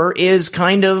 however, is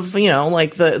kind of,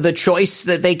 like the choice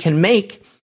that they can make.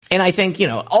 And I think,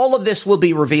 all of this will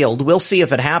be revealed. We'll see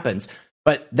if it happens.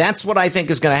 But that's what I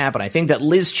think is going to happen. I think that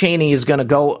Liz Cheney is going to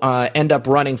go end up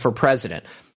running for president.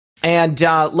 And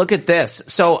look at this.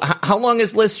 So how long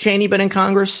has Liz Cheney been in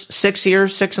Congress? 6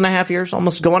 years, 6.5 years,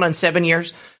 almost going on 7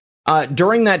 years.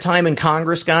 During that time in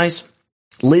Congress, guys,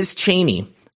 Liz Cheney,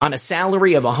 on a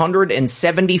salary of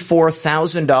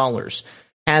 $174,000,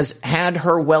 has had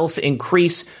her wealth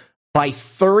increase by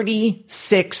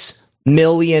 $36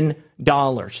 million.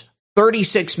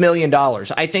 $36 million.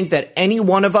 I think that any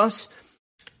one of us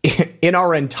in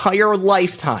our entire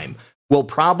lifetime will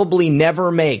probably never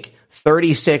make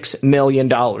 $36 million.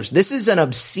 This is an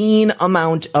obscene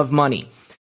amount of money.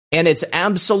 And it's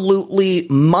absolutely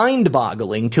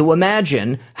mind-boggling to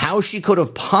imagine how she could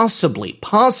have possibly,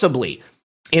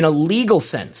 in a legal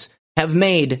sense, have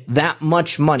made that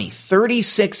much money.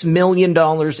 $36 million in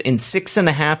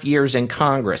 6.5 years in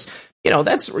Congress.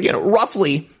 That's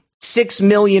roughly $6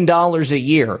 million a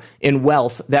year in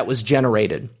wealth that was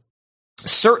generated.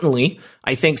 Certainly,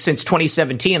 I think since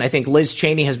 2017, I think Liz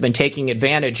Cheney has been taking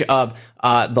advantage of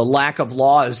the lack of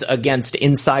laws against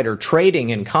insider trading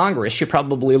in Congress. She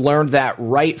probably learned that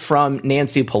right from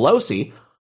Nancy Pelosi.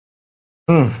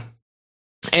 And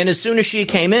as soon as she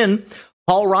came in,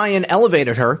 Paul Ryan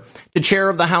elevated her to chair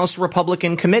of the House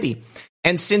Republican Committee.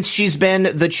 And since she's been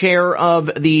the chair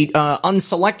of the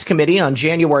Unselect Committee on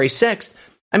January 6th,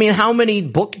 I mean, how many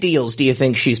book deals do you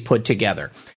think she's put together?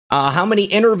 How many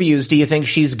interviews do you think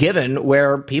she's given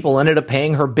where people ended up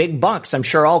paying her big bucks? I'm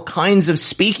sure all kinds of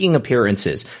speaking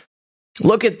appearances.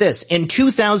 Look at this. In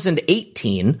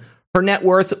 2018, her net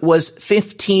worth was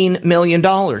 $15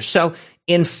 million. So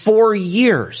in 4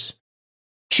 years,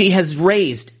 she has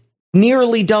raised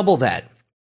nearly double that.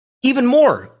 Even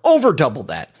more, over double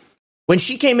that. When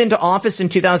she came into office in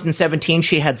 2017,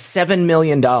 she had $7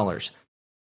 million.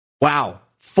 Wow.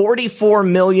 $44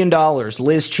 million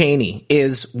Liz Cheney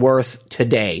is worth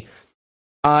today.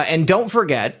 And don't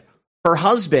forget, her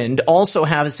husband also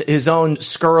has his own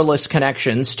scurrilous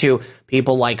connections to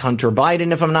people like Hunter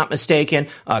Biden, if I'm not mistaken,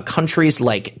 countries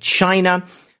like China.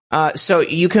 So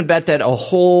you can bet that a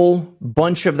whole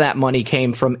bunch of that money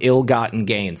came from ill-gotten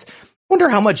gains. Wonder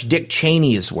how much Dick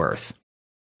Cheney is worth.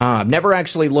 I've never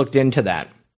actually looked into that.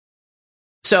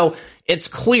 So it's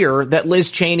clear that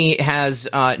Liz Cheney has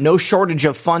no shortage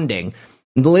of funding.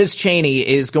 Liz Cheney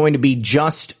is going to be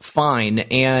just fine,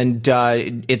 and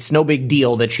it's no big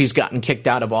deal that she's gotten kicked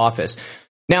out of office.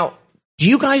 Now, do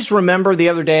you guys remember the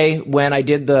other day when I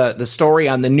did the story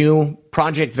on the new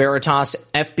Project Veritas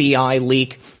FBI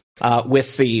leak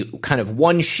with the kind of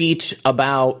one sheet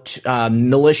about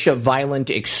militia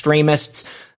violent extremists?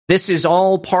 This is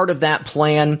all part of that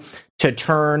plan to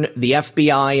turn the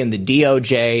FBI and the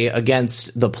DOJ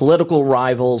against the political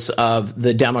rivals of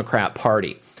the Democrat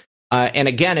Party. And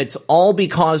again, it's all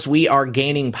because we are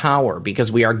gaining power,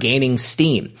 because we are gaining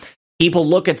steam. People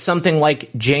look at something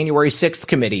like January 6th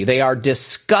committee. They are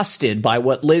disgusted by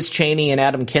what Liz Cheney and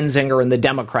Adam Kinzinger and the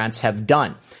Democrats have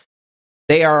done.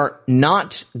 They are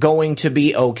not going to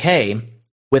be okay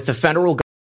with the federal government.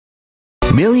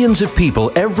 Millions of people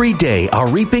every day are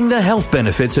reaping the health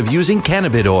benefits of using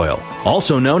cannabis oil,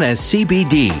 also known as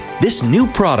CBD. This new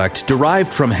product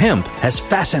derived from hemp has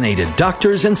fascinated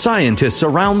doctors and scientists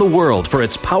around the world for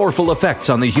its powerful effects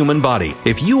on the human body.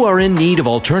 If you are in need of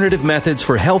alternative methods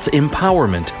for health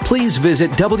empowerment, please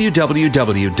visit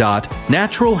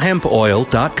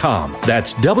www.naturalhempoil.com.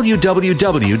 That's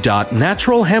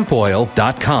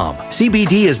www.naturalhempoil.com.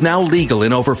 CBD is now legal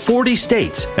in over 40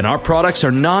 states, and our products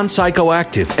are non-psychoactive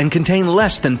and contain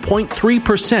less than 0.3%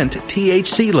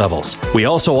 THC levels. We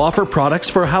also offer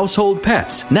products for household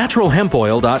pets.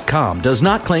 NaturalHempOil.com does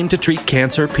not claim to treat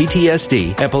cancer,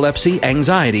 PTSD, epilepsy,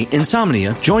 anxiety,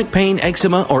 insomnia, joint pain,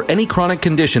 eczema, or any chronic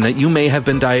condition that you may have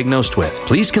been diagnosed with.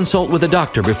 Please consult with a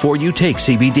doctor before you take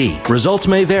CBD. Results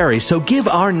may vary, so give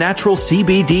our natural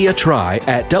CBD a try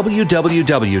at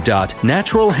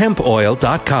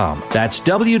www.naturalhempoil.com. That's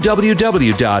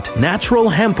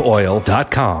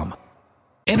www.naturalhempoil.com.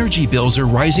 Energy bills are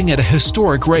rising at a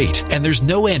historic rate, and there's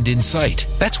no end in sight.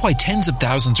 That's why tens of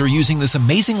thousands are using this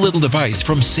amazing little device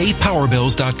from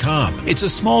SavePowerBills.com. It's a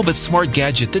small but smart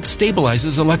gadget that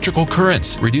stabilizes electrical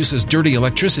currents, reduces dirty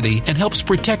electricity, and helps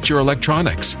protect your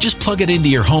electronics. Just plug it into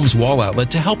your home's wall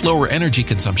outlet to help lower energy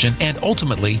consumption and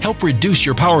ultimately help reduce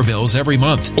your power bills every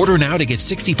month. Order now to get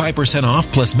 65%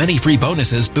 off plus many free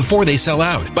bonuses before they sell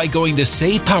out by going to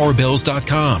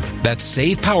SavePowerBills.com. That's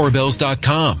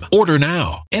SavePowerBills.com. Order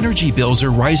now. Energy bills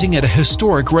are rising at a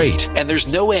historic rate, and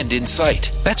there's no end in sight.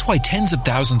 That's why tens of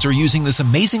thousands are using this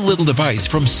amazing little device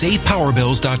from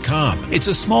SavePowerBills.com. It's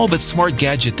a small but smart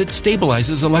gadget that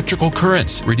stabilizes electrical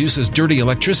currents, reduces dirty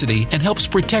electricity, and helps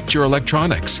protect your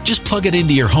electronics. Just plug it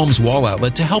into your home's wall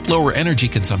outlet to help lower energy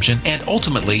consumption and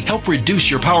ultimately help reduce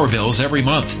your power bills every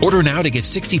month. Order now to get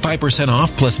 65%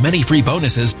 off plus many free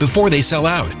bonuses before they sell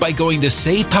out by going to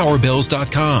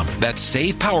SavePowerBills.com. That's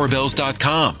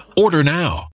SavePowerBills.com. Order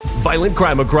now. Violent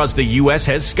crime across the U.S.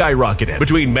 has skyrocketed.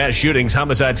 Between mass shootings,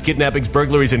 homicides, kidnappings,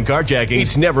 burglaries, and carjackings,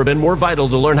 it's never been more vital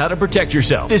to learn how to protect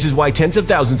yourself. This is why tens of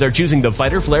thousands are choosing the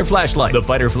Fighter Flare flashlight. The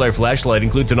Fighter Flare flashlight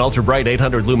includes an ultra-bright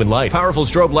 800 lumen light, powerful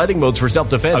strobe lighting modes for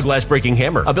self-defense, a glass-breaking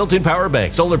hammer, a built-in power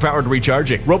bank, solar-powered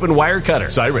recharging, rope and wire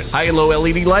cutter, siren, high and low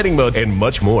LED lighting mode, and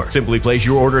much more. Simply place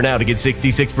your order now to get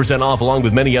 66% off along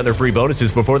with many other free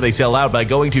bonuses before they sell out by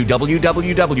going to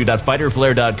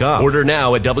www.fighterflare.com. Order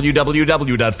now at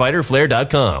www.fighterflare.com.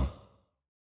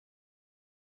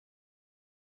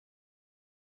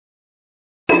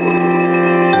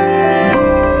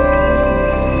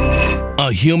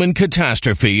 A human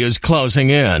catastrophe is closing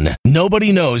in.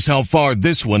 Nobody knows how far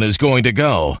this one is going to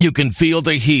go. You can feel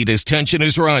the heat as tension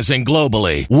is rising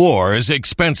globally. War is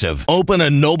expensive. Open a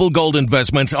Noble Gold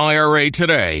Investments IRA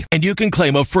today, and you can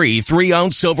claim a free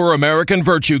 3-ounce silver American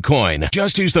Virtue coin.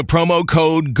 Just use the promo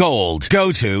code GOLD.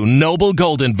 Go to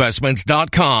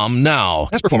noblegoldinvestments.com now.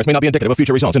 Past performance may not be indicative of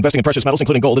future results. Investing in precious metals,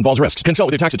 including gold, involves risks. Consult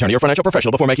with your tax attorney or financial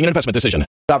professional before making an investment decision.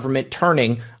 Government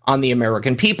turning on the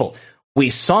American people. We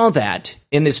saw that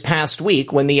in this past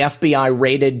week when the FBI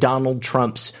raided Donald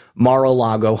Trump's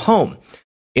Mar-a-Lago home.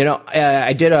 You know,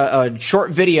 I did a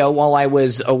short video while I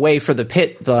was away for the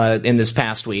pit in this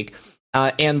past week,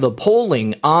 and the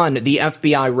polling on the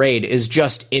FBI raid is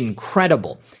just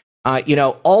incredible.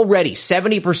 Already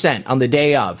 70% on the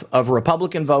day of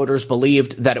Republican voters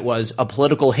believed that it was a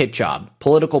political hit job,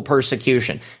 political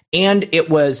persecution, and it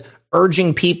was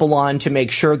urging people on to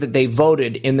make sure that they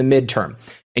voted in the midterm.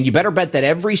 And you better bet that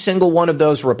every single one of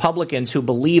those Republicans who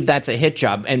believe that's a hit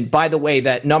job, and by the way,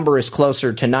 that number is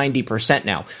closer to 90%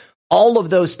 now, all of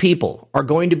those people are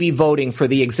going to be voting for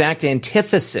the exact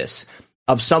antithesis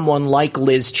of someone like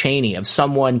Liz Cheney, of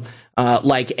someone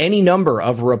like any number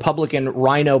of Republican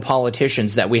rhino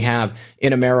politicians that we have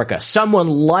in America, someone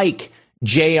like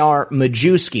J.R.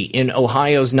 Majewski in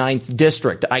Ohio's 9th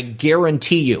District. I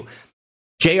guarantee you,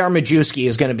 J.R. Majewski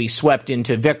is going to be swept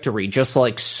into victory, just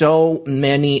like so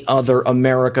many other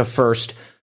America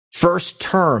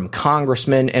first-term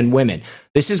congressmen and women.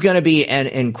 This is going to be an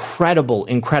incredible,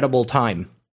 incredible time.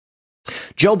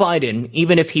 Joe Biden,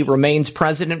 even if he remains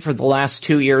president for the last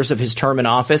 2 years of his term in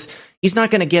office, he's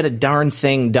not going to get a darn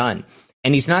thing done.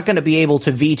 And he's not going to be able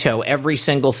to veto every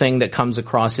single thing that comes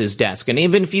across his desk. And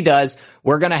even if he does,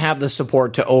 we're going to have the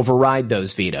support to override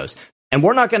those vetoes. And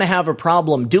we're not going to have a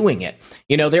problem doing it.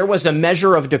 You know, there was a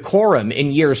measure of decorum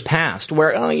in years past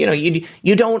where,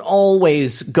 you don't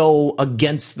always go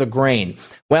against the grain.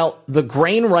 Well, the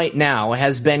grain right now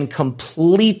has been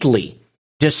completely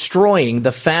destroying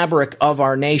the fabric of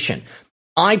our nation.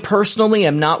 I personally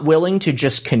am not willing to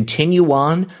just continue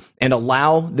on and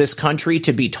allow this country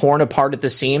to be torn apart at the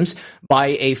seams by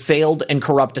a failed and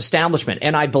corrupt establishment.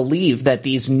 And I believe that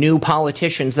these new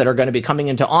politicians that are going to be coming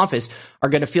into office are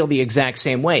going to feel the exact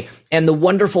same way. And the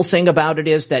wonderful thing about it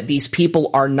is that these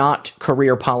people are not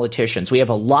career politicians. We have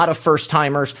a lot of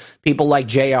first-timers, people like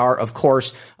JR, of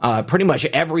course, pretty much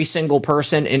every single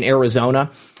person in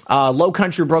Arizona. Low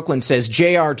Country Brooklyn says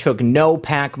JR took no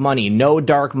PAC money, no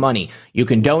dark money. You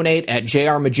can donate at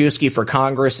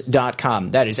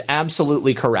jrmajewskiforcongress.com. That is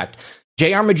absolutely correct.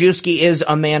 JR Majewski is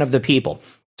a man of the people.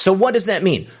 So what does that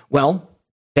mean? Well,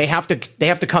 they have to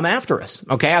come after us.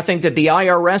 Okay, I think that the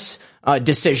IRS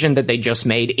decision that they just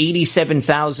made,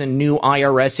 87,000 new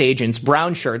IRS agents,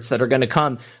 brown shirts that are going to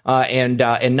come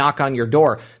and knock on your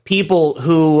door, people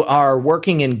who are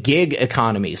working in gig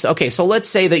economies. Okay, so let's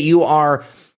say that you are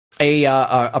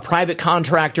a private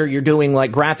contractor, you're doing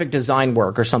like graphic design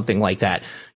work or something like that.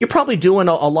 You're probably doing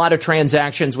a lot of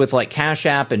transactions with like Cash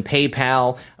App and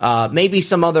PayPal, maybe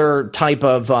some other type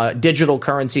of digital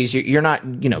currencies. You're not,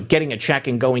 getting a check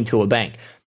and going to a bank.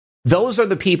 Those are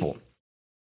the people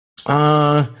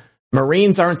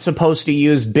Marines aren't supposed to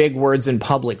use big words in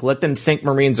public. Let them think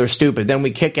Marines are stupid. Then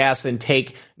we kick ass and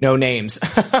take no names.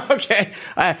 Okay.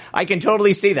 I can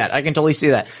totally see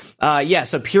that.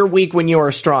 Yes, appear weak when you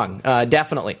are strong.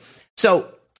 Definitely. So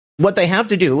what they have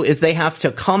to do is they have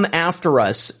to come after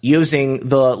us using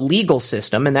the legal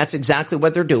system, and that's exactly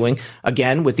what they're doing,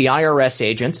 again, with the IRS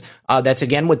agents. That's,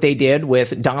 again, what they did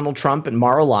with Donald Trump and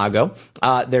Mar-a-Lago.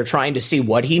 They're trying to see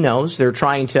what he knows. They're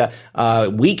trying to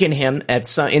weaken him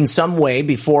in some way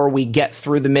before we get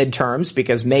through the midterms,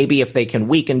 because maybe if they can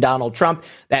weaken Donald Trump,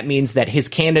 that means that his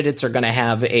candidates are going to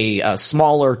have a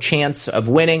smaller chance of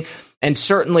winning. And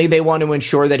certainly they want to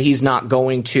ensure that he's not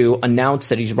going to announce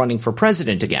that he's running for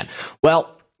president again.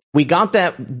 Well, we got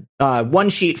that one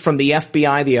sheet from the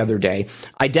FBI the other day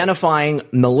identifying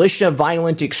militia,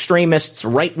 violent extremists,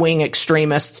 right-wing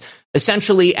extremists,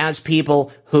 essentially as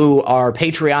people who are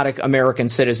patriotic American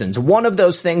citizens. One of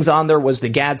those things on there was the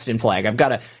Gadsden flag. I've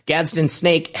got a Gadsden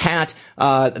snake hat.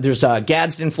 There's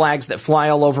Gadsden flags that fly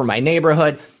all over my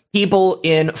neighborhood. People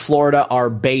in Florida are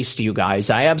based, you guys.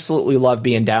 I absolutely love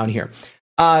being down here.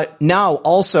 Now,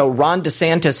 also, Ron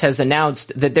DeSantis has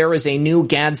announced that there is a new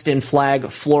Gadsden flag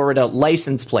Florida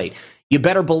license plate. You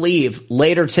better believe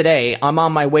later today, I'm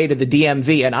on my way to the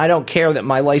DMV, and I don't care that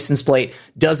my license plate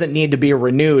doesn't need to be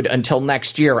renewed until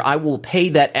next year. I will pay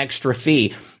that extra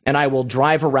fee, and I will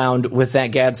drive around with that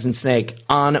Gadsden snake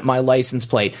on my license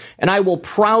plate. And I will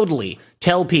proudly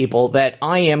tell people that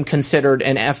I am considered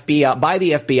by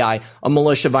the FBI a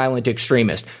militia violent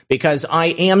extremist, because I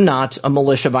am not a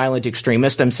militia violent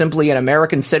extremist. I'm simply an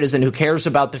American citizen who cares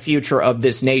about the future of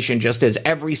this nation, just as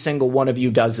every single one of you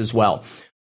does as well.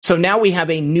 So now we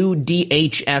have a new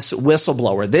DHS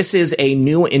whistleblower. This is a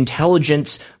new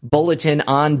intelligence bulletin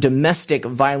on domestic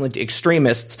violent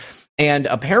extremists. And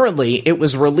apparently it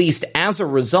was released as a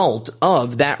result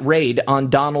of that raid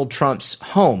on Donald Trump's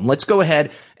home. Let's go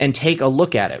ahead and take a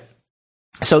look at it.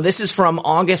 So this is from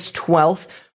August 12th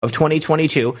of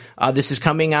 2022. This is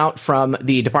coming out from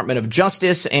the Department of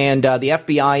Justice and the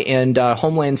FBI and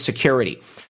Homeland Security.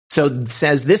 So it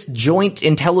says this joint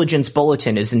intelligence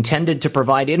bulletin is intended to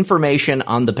provide information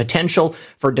on the potential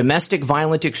for domestic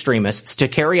violent extremists to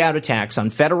carry out attacks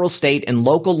on federal, state, and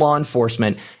local law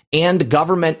enforcement and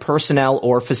government personnel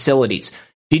or facilities.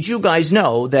 Did you guys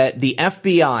know that the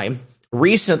FBI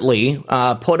recently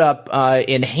put up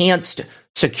enhanced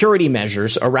security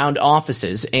measures around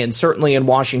offices, and certainly in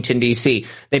Washington, D.C.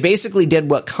 They basically did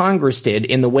what Congress did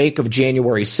in the wake of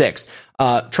January 6th,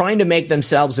 trying to make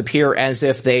themselves appear as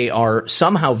if they are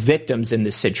somehow victims in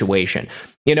this situation.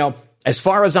 You know, as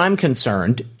far as I'm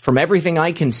concerned, from everything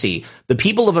I can see, the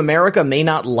people of America may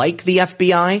not like the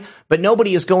FBI, but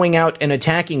nobody is going out and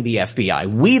attacking the FBI.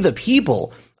 We, the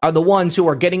people, are the ones who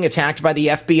are getting attacked by the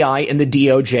FBI and the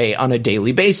DOJ on a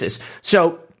daily basis.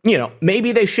 So, you know,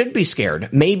 maybe they should be scared.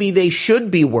 Maybe they should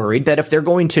be worried that if they're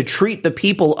going to treat the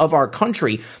people of our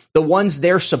country, the ones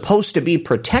they're supposed to be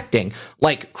protecting,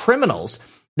 like criminals,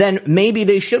 then maybe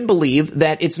they should believe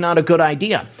that it's not a good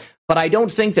idea. But I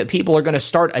don't think that people are going to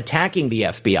start attacking the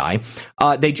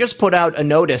FBI. They just put out a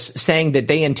notice saying that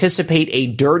they anticipate a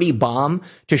dirty bomb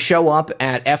to show up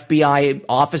at FBI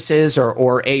offices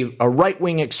or a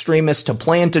right-wing extremist to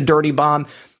plant a dirty bomb.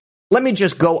 Let me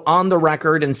just go on the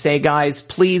record and say, guys,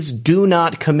 please do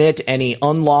not commit any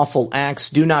unlawful acts.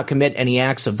 Do not commit any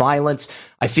acts of violence.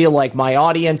 I feel like my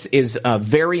audience is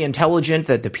very intelligent,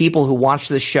 that the people who watch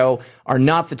this show are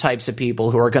not the types of people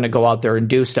who are going to go out there and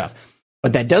do stuff.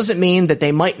 But that doesn't mean that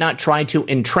they might not try to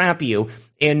entrap you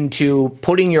into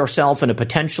putting yourself in a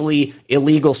potentially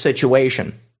illegal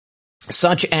situation,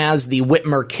 such as the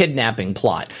Whitmer kidnapping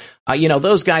plot. You know,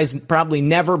 those guys probably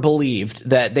never believed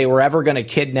that they were ever going to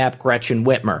kidnap Gretchen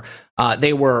Whitmer.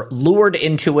 They were lured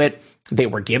into it. They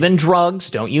were given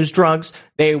drugs. Don't use drugs.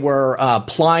 They were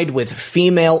plied with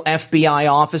female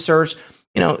FBI officers.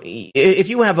 You know, if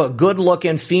you have a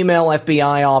good-looking female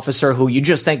FBI officer who you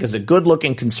just think is a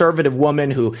good-looking conservative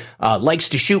woman who likes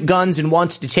to shoot guns and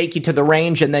wants to take you to the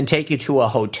range and then take you to a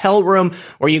hotel room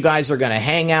where you guys are going to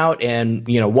hang out and,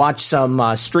 you know, watch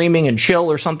some streaming and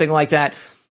chill or something like that,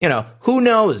 you know, who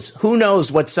knows? Who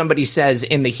knows what somebody says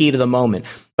in the heat of the moment?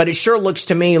 But it sure looks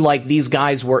to me like these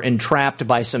guys were entrapped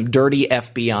by some dirty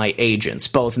FBI agents,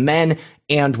 both men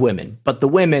and women. But the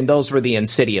women, those were the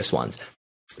insidious ones.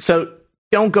 So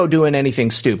don't go doing anything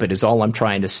stupid is all I'm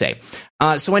trying to say.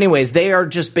 So anyways, they are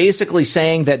just basically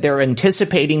saying that they're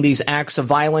anticipating these acts of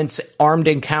violence, armed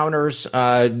encounters.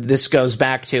 This goes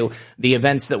back to the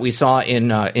events that we saw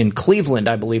in Cleveland,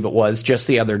 I believe it was, just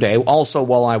the other day, also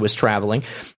while I was traveling.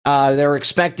 They're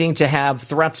expecting to have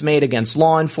threats made against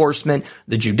law enforcement,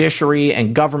 the judiciary,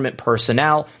 and government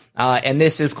personnel. And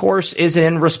this, of course, is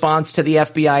in response to the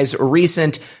FBI's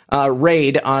recent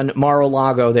raid on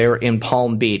Mar-a-Lago there in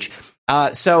Palm Beach.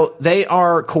 So they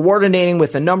are coordinating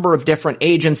with a number of different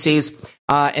agencies,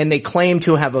 and they claim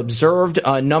to have observed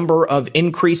a number of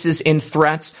increases in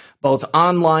threats, both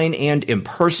online and in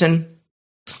person.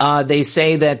 They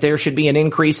say that there should be an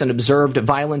increase in observed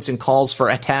violence and calls for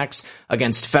attacks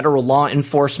against federal law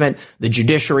enforcement, the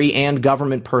judiciary, and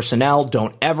government personnel.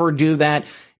 Don't ever do that.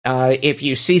 If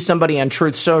you see somebody on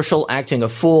Truth Social acting a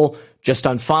fool, just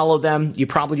unfollow them. You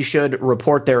probably should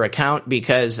report their account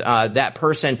because that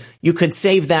person, you could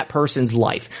save that person's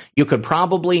life. You could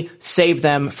probably save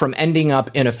them from ending up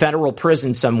in a federal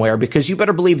prison somewhere, because you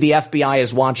better believe the FBI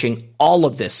is watching all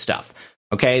of this stuff.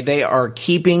 Okay, they are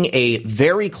keeping a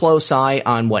very close eye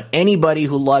on what anybody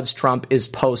who loves Trump is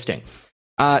posting.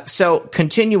 So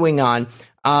continuing on,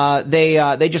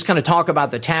 they just kind of talk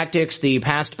about the tactics, the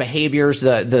past behaviors,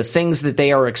 the things that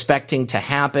they are expecting to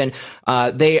happen.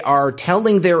 They are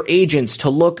telling their agents to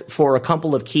look for a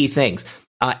couple of key things.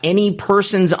 Any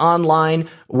persons online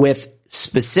with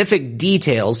specific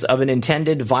details of an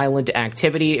intended violent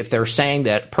activity. If they're saying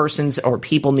that persons or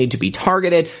people need to be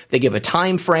targeted, they give a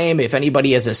time frame. If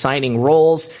anybody is assigning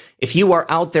roles, if you are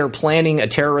out there planning a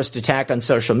terrorist attack on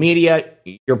social media,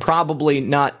 you're probably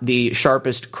not the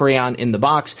sharpest crayon in the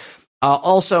box.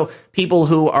 Also, people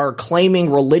who are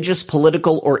claiming religious,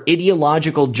 political, or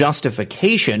ideological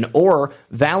justification or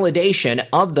validation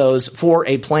of those for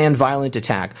a planned violent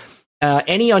attack.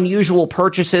 Any unusual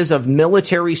purchases of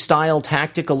military-style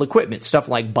tactical equipment, stuff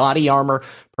like body armor,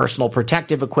 personal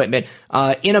protective equipment,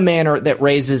 in a manner that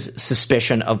raises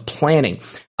suspicion of planning.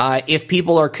 If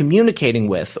people are communicating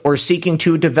with or seeking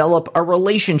to develop a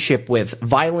relationship with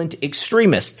violent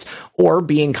extremists or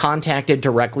being contacted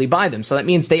directly by them. So that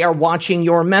means they are watching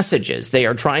your messages. They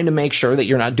are trying to make sure that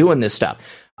you're not doing this stuff.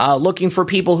 Looking for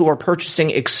people who are purchasing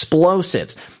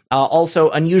explosives. Also,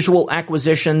 unusual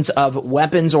acquisitions of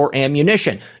weapons or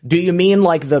ammunition. Do you mean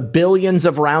like the billions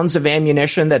of rounds of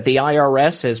ammunition that the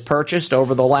IRS has purchased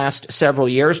over the last several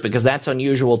years? Because that's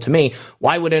unusual to me.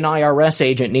 Why would an IRS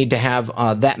agent need to have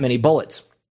that many bullets?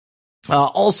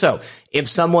 Also, if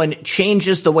someone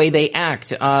changes the way they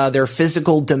act, their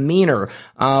physical demeanor,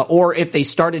 or if they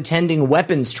start attending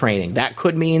weapons training, that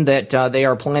could mean that they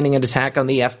are planning an attack on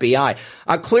the FBI.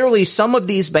 Clearly, some of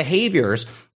these behaviors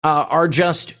are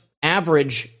just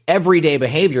average, everyday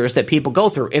behaviors that people go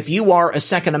through. If you are a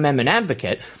Second Amendment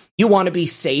advocate, you want to be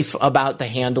safe about the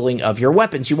handling of your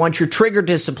weapons. You want your trigger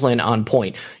discipline on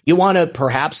point. You want to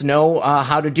perhaps know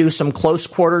how to do some close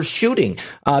quarters shooting,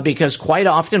 because quite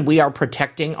often we are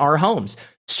protecting our homes.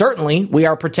 Certainly, we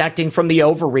are protecting from the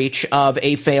overreach of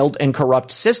a failed and corrupt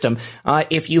system.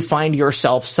 If you find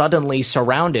yourself suddenly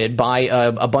surrounded by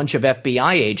a bunch of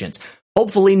FBI agents,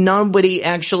 hopefully nobody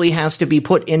actually has to be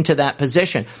put into that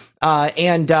position.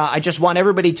 And I just want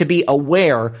everybody to be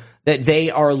aware that they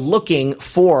are looking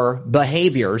for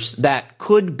behaviors that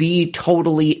could be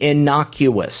totally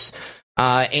innocuous.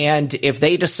 And if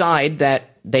they decide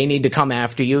that they need to come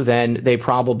after you, then they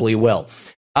probably will.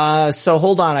 So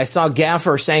hold on. I saw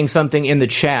Gaffer saying something in the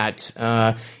chat.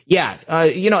 At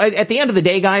the end of the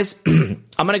day, guys,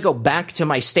 I'm going to go back to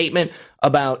my statement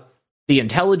about the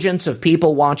intelligence of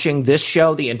people watching this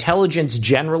show, the intelligence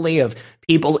generally of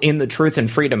people in the truth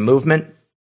and freedom movement.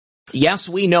 Yes,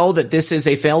 we know that this is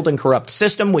a failed and corrupt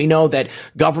system. We know that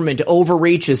government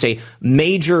overreach is a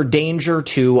major danger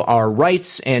to our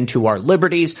rights and to our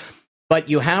liberties. But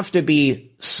you have to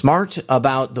be smart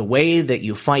about the way that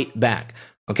you fight back.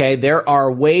 Okay, there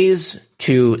are ways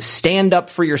to stand up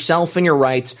for yourself and your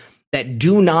rights that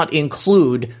do not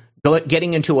include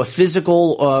getting into a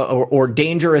physical or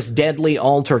dangerous, deadly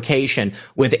altercation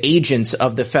with agents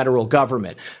of the federal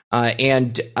government.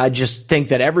 And I just think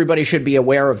that everybody should be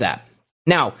aware of that.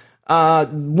 Now,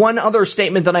 one other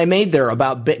statement that I made there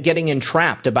about getting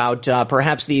entrapped, about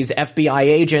perhaps these FBI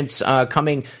agents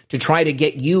coming to try to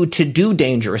get you to do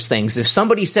dangerous things. If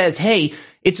somebody says, hey,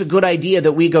 it's a good idea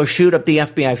that we go shoot up the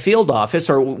FBI field office,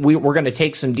 or we're going to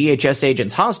take some DHS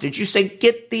agents hostage, you say,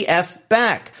 get the F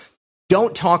back.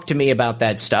 Don't talk to me about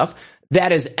that stuff.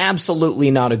 That is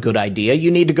absolutely not a good idea. You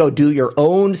need to go do your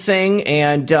own thing.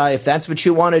 And if that's what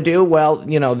you want to do, well,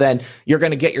 then you're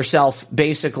going to get yourself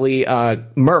basically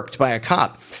murked by a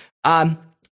cop.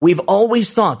 We've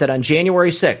always thought that on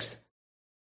January 6th,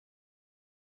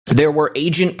 there were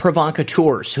agent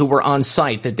provocateurs who were on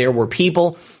site, that there were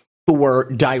people who were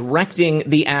directing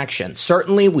the action.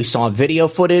 Certainly, we saw video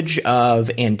footage of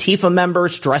Antifa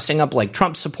members dressing up like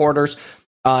Trump supporters.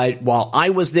 While I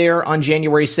was there on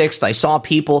January 6th, I saw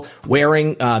people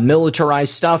wearing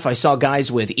militarized stuff. I saw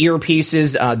guys with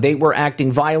earpieces. They were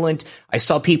acting violent. I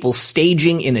saw people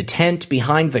staging in a tent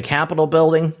behind the Capitol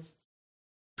building.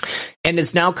 And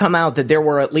it's now come out that there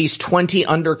were at least 20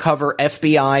 undercover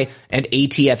FBI and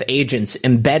ATF agents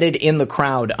embedded in the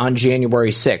crowd on January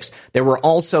 6th. There were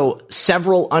also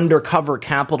several undercover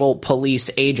Capitol Police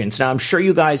agents. Now, I'm sure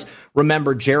you guys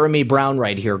remember Jeremy Brown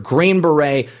right here. Green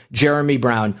Beret Jeremy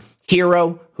Brown,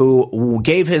 hero who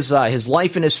gave his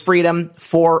life and his freedom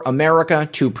for America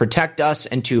to protect us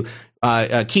and to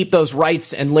keep those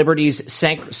rights and liberties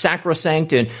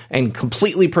sacrosanct and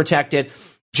completely protected.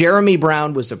 Jeremy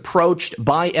Brown was approached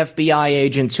by FBI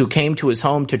agents who came to his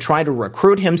home to try to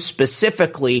recruit him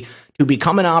specifically to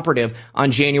become an operative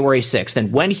on January 6th.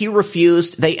 And when he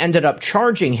refused, they ended up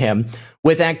charging him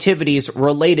with activities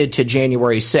related to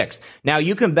January 6th. Now,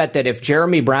 you can bet that if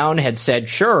Jeremy Brown had said,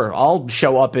 sure, I'll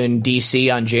show up in D.C.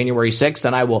 on January 6th,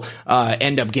 and I will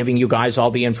end up giving you guys all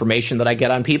the information that I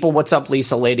get on people. What's up,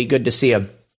 Lisa Lady? Good to see you.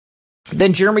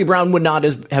 Then Jeremy Brown would not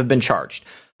have been charged.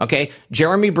 Okay,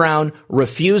 Jeremy Brown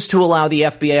refused to allow the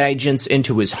FBI agents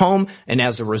into his home, and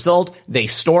as a result, they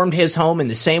stormed his home in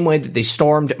the same way that they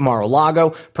stormed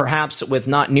Mar-a-Lago, perhaps with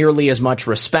not nearly as much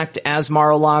respect as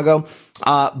Mar-a-Lago.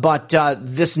 But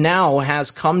this now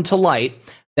has come to light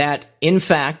that, in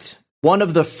fact, one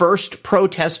of the first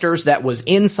protesters that was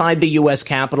inside the U.S.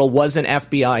 Capitol was an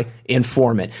FBI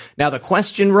informant. Now, the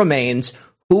question remains,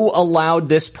 who allowed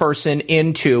this person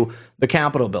into the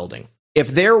Capitol building? If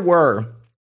there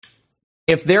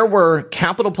were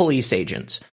Capitol Police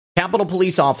agents, Capitol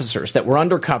Police officers that were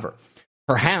undercover,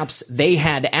 perhaps they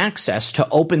had access to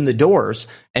open the doors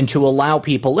and to allow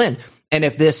people in. And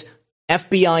if this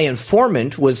FBI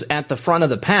informant was at the front of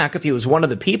the pack, if he was one of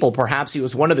the people, perhaps he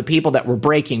was one of the people that were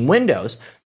breaking windows,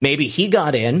 maybe he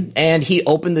got in and he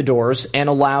opened the doors and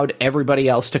allowed everybody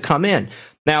else to come in.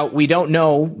 Now, we don't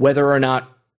know whether or not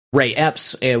Ray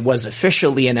Epps was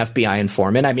officially an FBI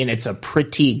informant. I mean, it's a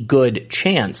pretty good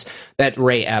chance that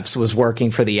Ray Epps was working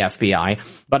for the FBI,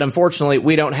 but unfortunately,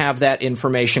 we don't have that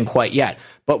information quite yet.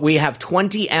 But we have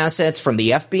 20 assets from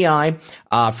the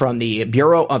FBI, from the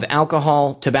Bureau of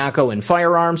Alcohol, Tobacco, and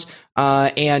Firearms,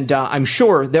 and I'm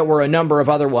sure there were a number of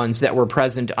other ones that were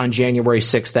present on January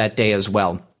 6th that day as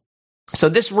well. So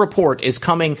this report is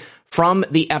coming from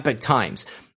the Epoch Times.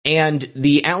 And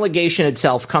the allegation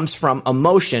itself comes from a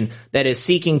motion that is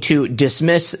seeking to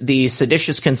dismiss the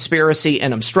seditious conspiracy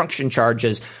and obstruction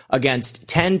charges against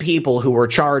 10 people who were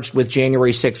charged with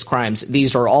January 6 crimes.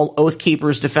 These are all Oath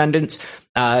Keepers defendants.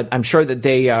 I'm sure that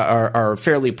they are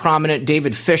fairly prominent.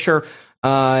 David Fisher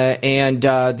and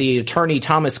the attorney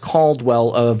Thomas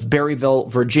Caldwell of Berryville,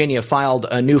 Virginia, filed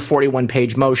a new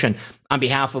 41-page motion on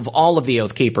behalf of all of the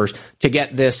Oath Keepers to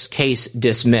get this case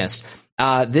dismissed.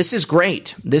 This is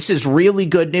great. This is really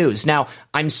good news. Now,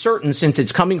 I'm certain, since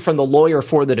it's coming from the lawyer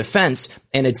for the defense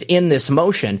and it's in this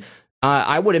motion,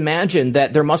 I would imagine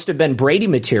that there must have been Brady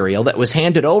material that was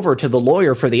handed over to the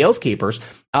lawyer for the Oath Keepers,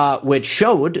 which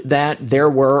showed that there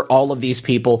were all of these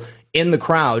people in the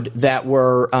crowd that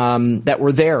were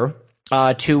there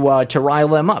to rile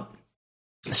them up.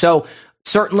 So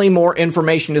certainly more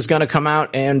information is going to come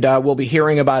out, and we'll be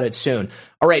hearing about it soon.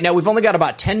 All right, now we've only got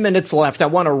about 10 minutes left. I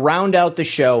want to round out the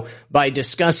show by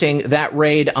discussing that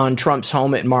raid on Trump's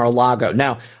home at Mar-a-Lago.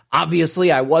 Now,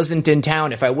 obviously, I wasn't in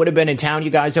town. If I would have been in town,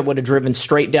 you guys, I would have driven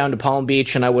straight down to Palm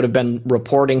Beach, and I would have been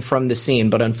reporting from the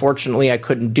scene. But unfortunately, I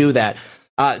couldn't do that.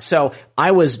 So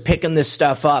I was picking this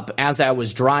stuff up as I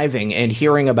was driving and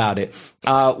hearing about it.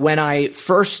 When I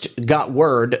first got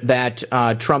word that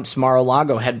Trump's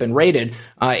Mar-a-Lago had been raided,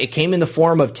 it came in the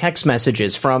form of text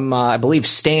messages from, I believe,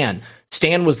 Stan.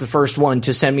 Stan was the first one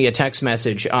to send me a text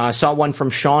message. Saw one from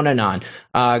Sean Anon.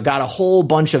 Got a whole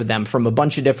bunch of them from a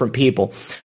bunch of different people.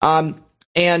 And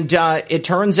it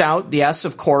turns out, yes,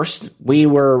 of course, we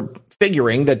were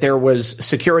figuring that there was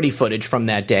security footage from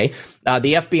that day.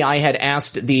 The FBI had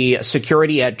asked the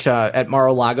security at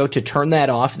Mar-a-Lago to turn that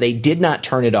off. They did not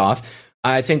turn it off.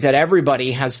 I think that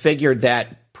everybody has figured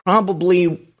that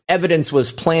probably evidence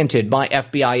was planted by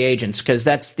FBI agents, because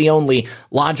that's the only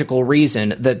logical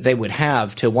reason that they would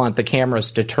have to want the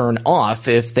cameras to turn off.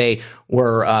 If they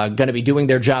were going to be doing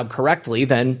their job correctly,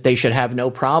 then they should have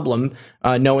no problem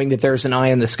knowing that there's an eye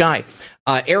in the sky.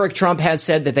 Eric Trump has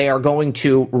said that they are going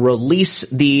to release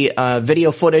the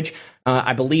video footage.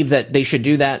 I believe that they should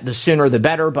do that the sooner the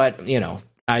better, but, you know,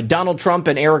 Donald Trump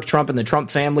and Eric Trump and the Trump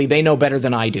family, they know better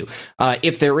than I do.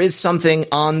 If there is something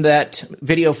on that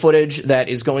video footage that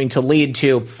is going to lead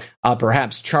to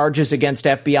perhaps charges against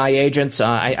FBI agents,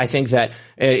 I think that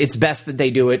it's best that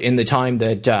they do it in the time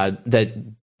that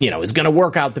is going to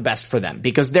work out the best for them,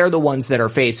 because they're the ones that are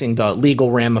facing the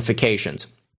legal ramifications.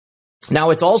 Now,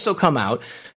 it's also come out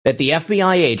that the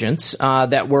FBI agents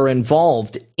that were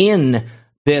involved in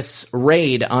this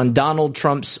raid on Donald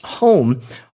Trump's home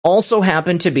also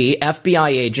happen to be FBI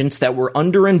agents that were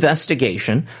under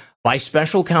investigation by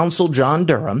special counsel John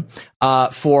Durham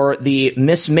for the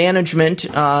mismanagement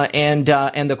and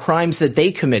the crimes that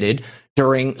they committed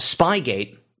during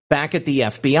Spygate back at the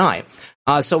FBI.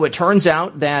 So it turns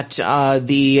out that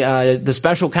the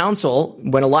special counsel,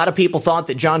 when a lot of people thought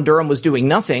that John Durham was doing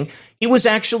nothing, he was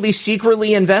actually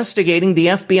secretly investigating the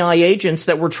FBI agents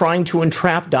that were trying to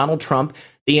entrap Donald Trump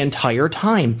the entire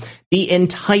time. The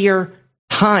entire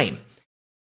time.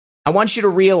 I want you to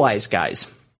realize,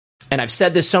 guys, and I've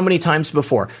said this so many times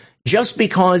before, just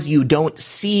because you don't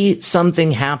see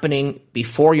something happening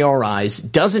before your eyes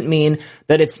doesn't mean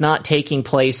that it's not taking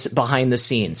place behind the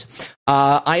scenes.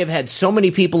 I have had so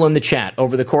many people in the chat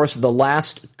over the course of the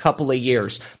last couple of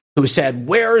years who said,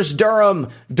 "Where's Durham?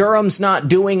 Durham's not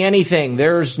doing anything.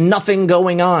 There's nothing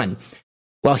going on."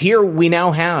 Well, here we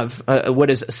now have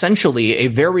what is essentially a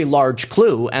very large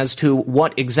clue as to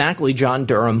what exactly John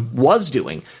Durham was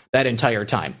doing that entire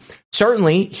time.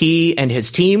 Certainly, he and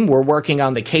his team were working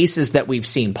on the cases that we've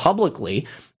seen publicly,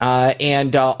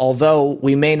 and although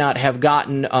we may not have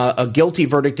gotten a guilty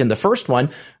verdict in the first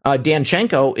one,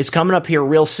 Danchenko is coming up here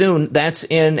real soon. That's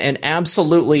in an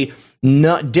absolutely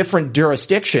different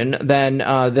jurisdiction than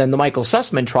the Michael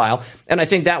Sussman trial, and I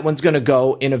think that one's going to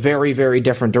go in a very, very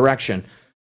different direction.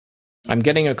 I'm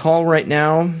getting a call right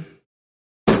now.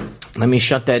 Let me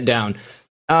shut that down.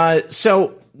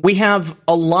 So we have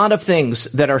a lot of things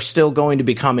that are still going to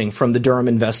be coming from the Durham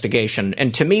investigation.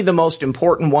 And to me, the most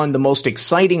important one, the most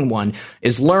exciting one,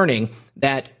 is learning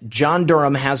that John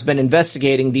Durham has been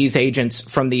investigating these agents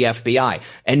from the FBI.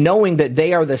 And knowing that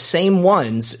they are the same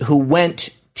ones who went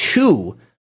to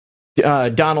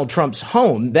Donald Trump's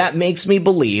home, that makes me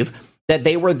believe that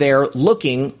they were there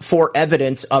looking for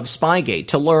evidence of Spygate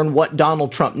to learn what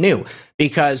Donald Trump knew,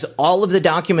 because all of the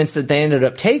documents that they ended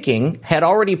up taking had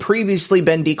already previously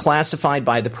been declassified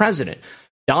by the president.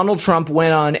 Donald Trump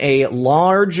went on a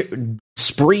large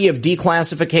spree of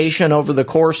declassification over the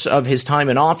course of his time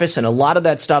in office, and a lot of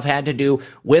that stuff had to do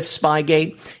with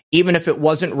Spygate. Even if it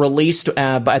wasn't released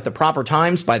at the proper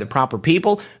times by the proper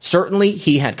people, certainly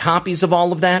he had copies of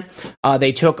all of that.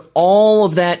 They took all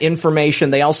of that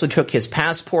information. They also took his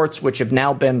passports, which have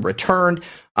now been returned.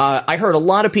 I heard a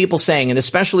lot of people saying, and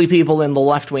especially people in the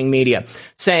left-wing media,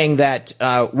 saying that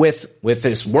with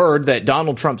this word that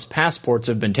Donald Trump's passports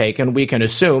have been taken, we can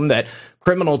assume that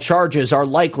criminal charges are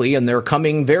likely, and they're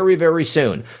coming very, very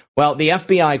soon. Well, the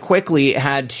FBI quickly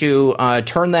had to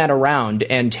turn that around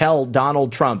and tell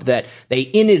Donald Trump that they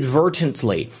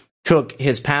inadvertently took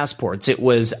his passports. It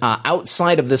was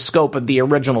outside of the scope of the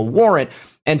original warrant,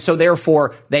 and so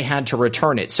therefore they had to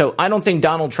return it. So I don't think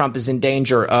Donald Trump is in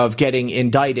danger of getting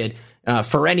indicted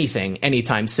for anything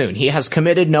anytime soon. He has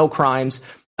committed no crimes.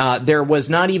 There was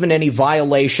not even any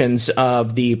violations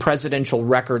of the Presidential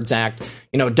Records Act.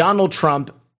 You know, Donald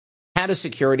Trump had a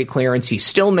security clearance. He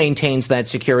still maintains that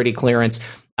security clearance.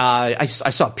 I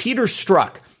saw Peter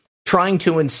Strzok trying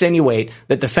to insinuate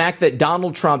that the fact that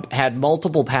Donald Trump had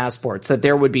multiple passports, that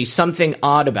there would be something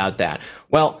odd about that.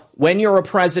 Well, when you're a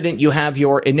president, you have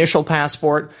your initial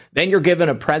passport, then you're given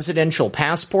a presidential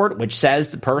passport, which says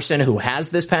the person who has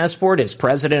this passport is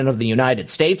president of the United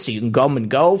States, so you can come and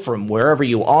go from wherever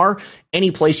you are,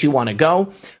 any place you want to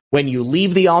go. When you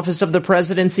leave the office of the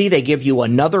presidency, they give you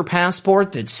another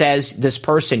passport that says this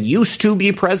person used to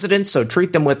be president, so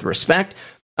treat them with respect.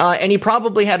 And he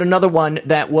probably had another one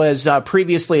that was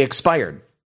previously expired.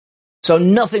 So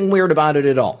nothing weird about it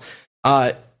at all.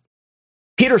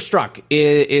 Peter Strzok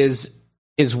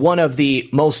is one of the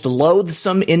most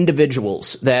loathsome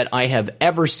individuals that I have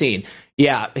ever seen.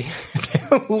 Yeah,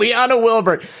 Liana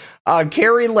Wilbert.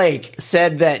 Carrie Lake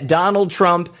said that Donald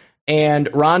Trump and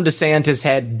Ron DeSantis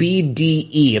had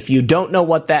BDE. If you don't know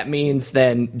what that means,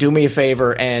 then do me a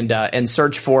favor and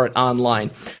search for it online.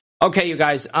 Okay, you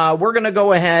guys, we're going to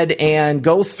go ahead and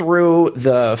go through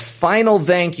the final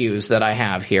thank yous that I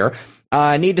have here.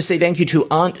 I need to say thank you to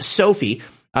Aunt Sophie.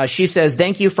 She says,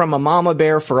 thank you from a mama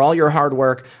bear for all your hard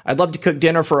work. I'd love to cook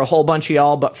dinner for a whole bunch of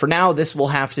y'all, but for now, this will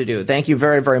have to do. Thank you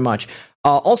very, very much.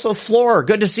 Also, Floor,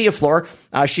 good to see you, Floor.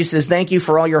 She says, thank you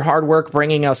for all your hard work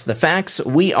bringing us the facts.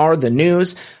 We are the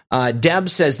news. Deb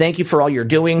says, thank you for all you're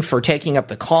doing, for taking up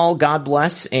the call. God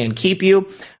bless and keep you.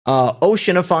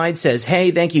 Oceanified says,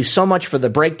 hey, thank you so much for the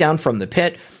breakdown from the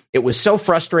pit. It was so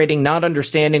frustrating not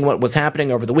understanding what was happening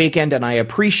over the weekend, and I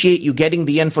appreciate you getting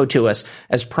the info to us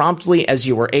as promptly as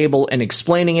you were able and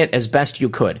explaining it as best you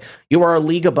could. You are a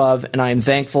league above, and I am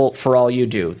thankful for all you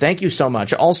do. Thank you so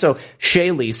much. Also,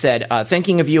 Shaylee said,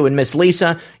 thinking of you and Miss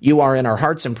Lisa, you are in our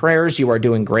hearts and prayers. You are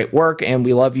doing great work, and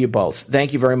we love you both.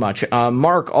 Thank you very much.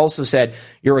 Mark also said,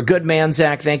 you're a good man,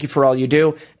 Zach. Thank you for all you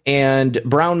do. And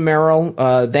Brown Merrill,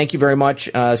 thank you very much,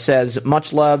 says,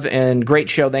 much love and great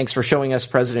show. Thanks for showing us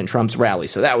President Trump's rally.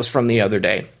 So that was from the other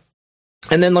day.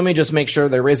 And then let me just make sure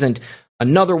there isn't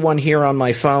another one here on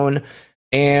my phone.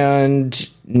 And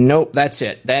nope, that's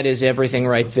it. That is everything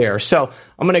right there. So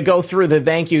I'm going to go through the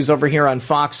thank yous over here on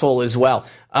Foxhole as well.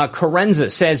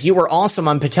 Karenza says, you were awesome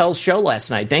on Patel's show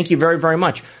last night. Thank you very, very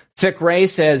much. Thick Ray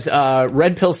says,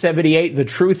 Red Pill 78, the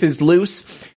truth is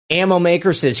loose. Ammo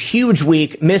Maker says, huge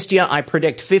week. Missed ya. I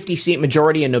predict 50-seat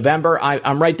majority in November.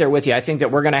 I'm right there with you. I think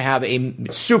that we're going to have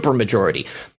a super majority.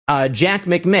 Jack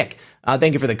McMick,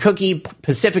 thank you for the cookie.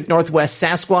 Pacific Northwest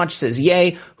Sasquatch says,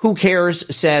 yay. Who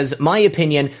cares? Says, my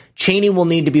opinion, Cheney will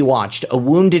need to be watched. A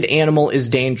wounded animal is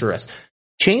dangerous.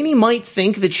 Cheney might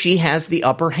think that she has the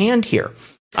upper hand here.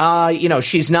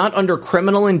 She's not under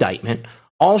criminal indictment.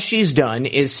 All she's done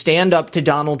is stand up to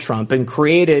Donald Trump and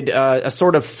created a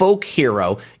sort of folk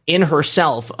hero in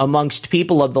herself amongst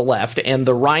people of the left and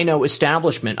the rhino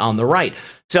establishment on the right.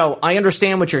 So I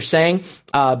understand what you're saying,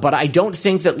 but I don't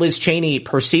think that Liz Cheney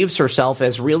perceives herself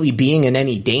as really being in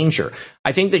any danger.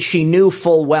 I think that she knew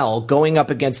full well going up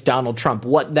against Donald Trump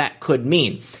what that could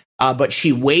mean. But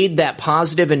she weighed that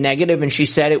positive and negative, and she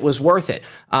said it was worth it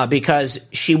because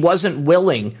she wasn't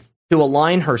willing to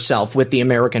align herself with the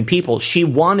American people. She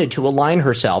wanted to align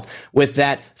herself with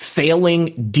that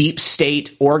failing deep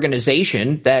state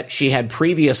organization that she had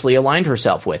previously aligned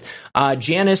herself with.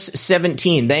 Janice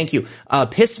 17, thank you.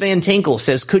 Piss Van Tinkle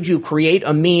says, could you create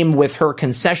a meme with her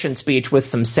concession speech with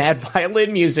some sad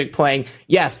violin music playing?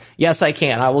 Yes, I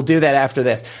can. I will do that after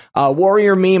this.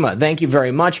 Warrior Mima, thank you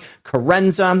very much.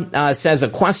 Karenza says, a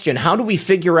question. How do we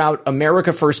figure out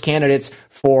America First candidates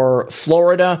for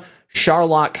Florida,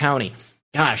 Charlotte County?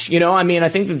 Gosh, I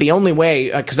think that the only way,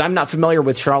 because I'm not familiar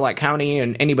with Charlotte County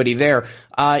and anybody there,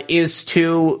 is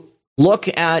to look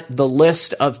at the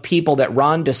list of people that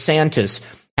Ron DeSantis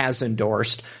has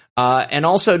endorsed, and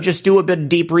also just do a bit of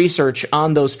deep research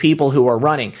on those people who are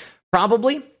running.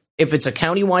 Probably, if it's a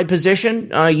countywide position,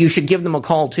 you should give them a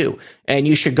call too, and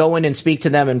you should go in and speak to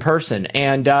them in person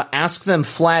and ask them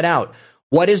flat out,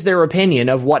 what is their opinion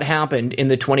of what happened in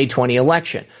the 2020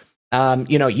 election?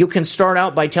 You can start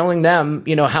out by telling them,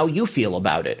 how you feel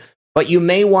about it, but you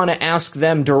may want to ask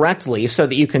them directly so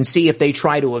that you can see if they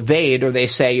try to evade or they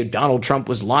say Donald Trump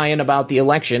was lying about the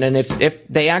election. And if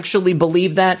they actually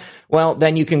believe that, well,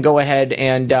 then you can go ahead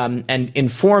and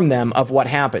inform them of what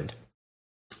happened.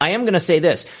 I am going to say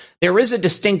this. There is a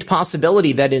distinct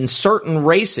possibility that in certain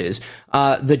races,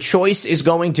 the choice is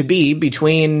going to be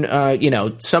between,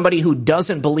 somebody who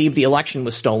doesn't believe the election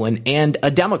was stolen and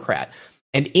a Democrat.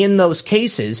 And in those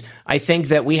cases, I think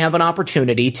that we have an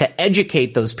opportunity to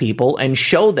educate those people and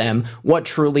show them what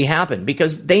truly happened,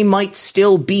 because they might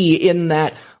still be in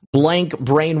that blank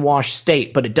brainwashed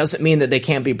state, but it doesn't mean that they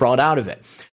can't be brought out of it.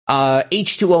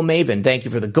 H2O Maven, thank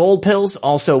you for the gold pills.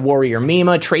 Also, Warrior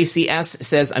Mima. Tracy S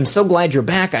says, I'm so glad you're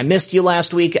back. I missed you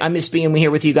last week. I missed being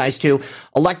here with you guys too.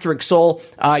 Electric Soul,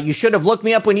 you should have looked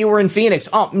me up when you were in Phoenix.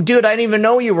 Oh, dude, I didn't even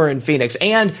know you were in Phoenix.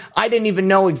 And I didn't even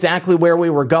know exactly where we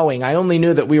were going. I only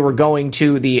knew that we were going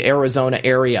to the Arizona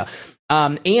area.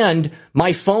 And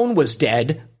my phone was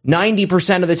dead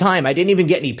 90% of the time. I didn't even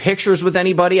get any pictures with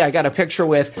anybody. I got a picture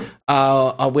with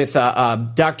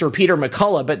Dr. Peter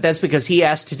McCullough, but that's because he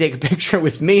asked to take a picture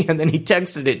with me and then he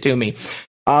texted it to me.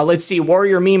 Let's see.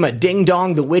 Warrior Mima, ding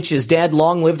dong, the witch is dead.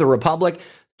 Long live the Republic.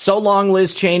 So long,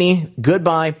 Liz Cheney.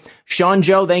 Goodbye. Sean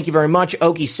Joe, thank you very much.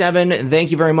 Okie7, thank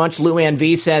you very much. Luann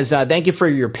V says, thank you for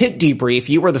your pit debrief.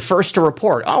 You were the first to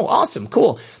report. Oh, awesome.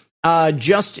 Cool.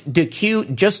 Just Duckies,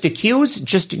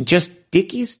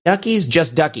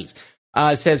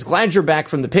 says, glad you're back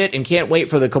from the pit and can't wait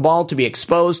for the cabal to be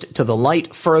exposed to the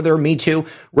light further. Me too.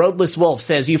 Roadless Wolf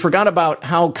says, you forgot about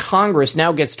how Congress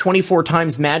now gets 24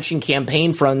 times matching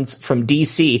campaign funds from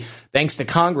DC thanks to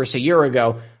Congress a year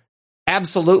ago.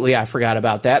 Absolutely, I forgot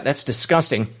about that. That's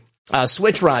disgusting.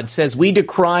 Switchrod says, we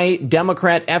decry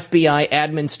Democrat FBI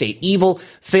admin state evil,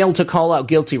 failed to call out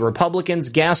guilty Republicans,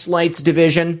 gaslights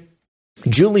division.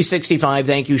 Julie65,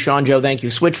 thank you. Sean Joe, thank you.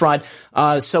 Switchrod.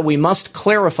 So we must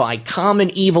clarify common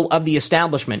evil of the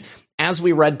establishment. As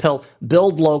we red pill,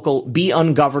 build local, be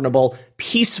ungovernable,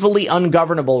 peacefully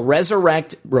ungovernable,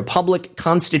 resurrect republic,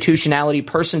 constitutionality,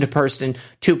 person to person,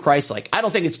 too Christ-like. I don't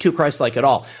think it's too Christ-like at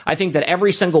all. I think that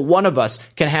every single one of us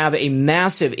can have a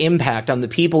massive impact on the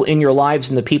people in your lives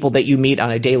and the people that you meet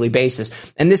on a daily basis.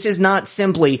 And this is not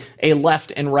simply a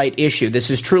left and right issue.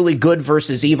 This is truly good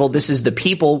versus evil. This is the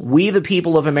people, we the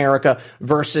people of America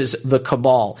versus the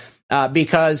cabal.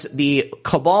 Because the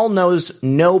cabal knows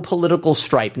no political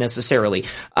stripe necessarily.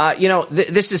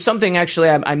 This is something actually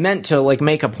I meant to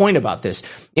make a point about this.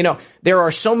 There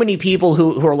are so many people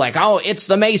who are like, oh, it's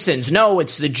the Masons. No,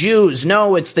 it's the Jews.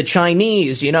 No, it's the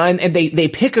Chinese, and they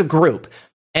pick a group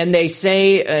and they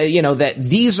say, that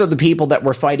these are the people that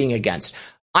we're fighting against.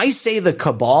 I say the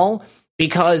cabal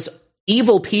because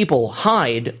evil people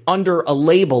hide under a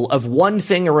label of one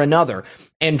thing or another.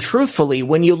 And truthfully,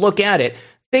 when you look at it,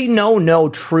 they know no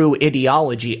true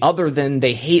ideology other than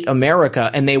they hate America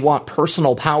and they want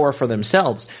personal power for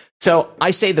themselves. So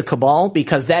I say the cabal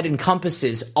because that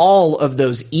encompasses all of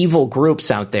those evil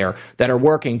groups out there that are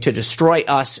working to destroy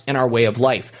us and our way of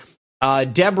life.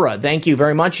 Deborah, thank you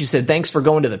very much. She said, thanks for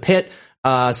going to the pit.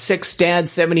 Six Dad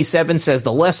 77 says,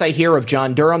 the less I hear of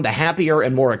John Durham, the happier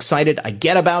and more excited I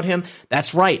get about him.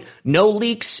 That's right. No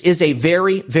leaks is a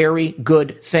very, very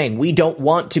good thing. We don't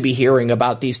want to be hearing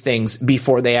about these things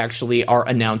before they actually are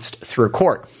announced through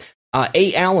court.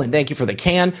 A. Allen, thank you for the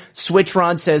can.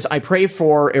 Switchrod says, I pray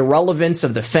for irrelevance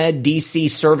of the Fed, DC,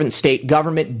 servant state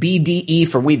government, BDE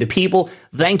for we the people.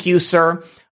 Thank you, sir.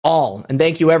 All. And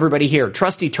thank you, everybody here.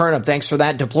 Trusty Turnip, thanks for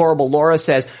that. Deplorable Laura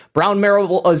says, Brown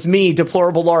Marable is me,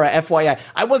 Deplorable Laura, FYI.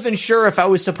 I wasn't sure if I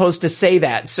was supposed to say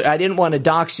that, so I didn't want to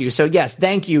dox you. So yes,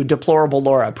 thank you, Deplorable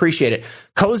Laura. Appreciate it.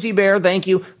 Cozy Bear, thank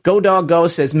you. Go Dog Go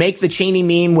says, make the Cheney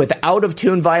meme with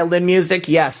out-of-tune violin music.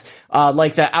 Yes,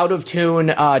 like the out-of-tune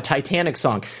Titanic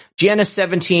song.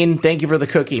 Janice17, thank you for the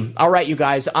cookie. All right, you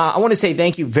guys, I want to say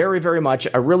thank you very, very much.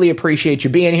 I really appreciate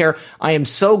you being here. I am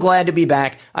so glad to be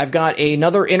back. I've got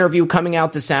another interview coming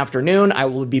out this afternoon. I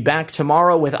will be back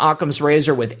tomorrow with Occam's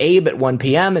Razor with Abe at 1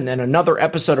 p.m. and then another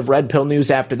episode of Red Pill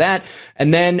News after that.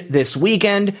 And then this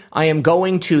weekend, I am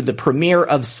going to the premiere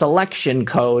of Selection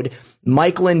Code.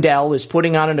 Mike Lindell is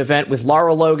putting on an event with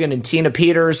Lara Logan and Tina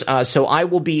Peters. So I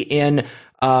will be in...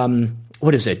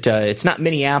 what is it? It's not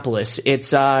Minneapolis. It's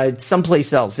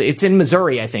someplace else. It's in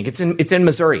Missouri, I think. It's in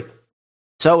Missouri.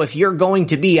 So if you're going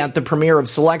to be at the premiere of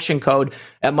Selection Code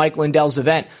at Mike Lindell's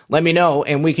event, let me know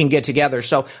and we can get together.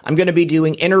 So I'm going to be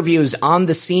doing interviews on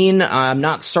the scene. I'm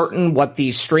not certain what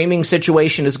the streaming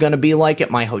situation is going to be like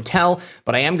at my hotel,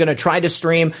 but I am going to try to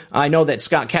stream. I know that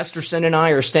Scott Kesterson and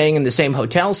I are staying in the same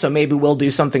hotel, so maybe we'll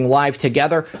do something live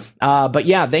together. But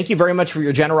yeah, thank you very much for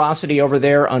your generosity over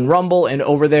there on Rumble and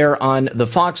over there on the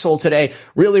Foxhole today.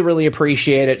 Really, really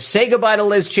appreciate it. Say goodbye to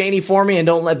Liz Cheney for me and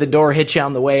don't let the door hit you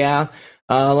on the way out.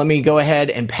 Let me go ahead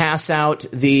and pass out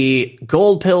the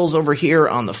gold pills over here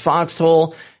on the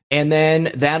Foxhole, and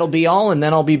then that'll be all, and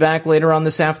then I'll be back later on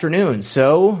this afternoon.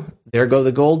 So there go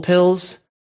the gold pills,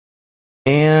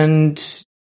 and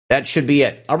that should be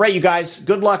it. All right, you guys,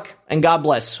 good luck, and God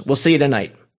bless. We'll see you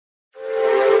tonight.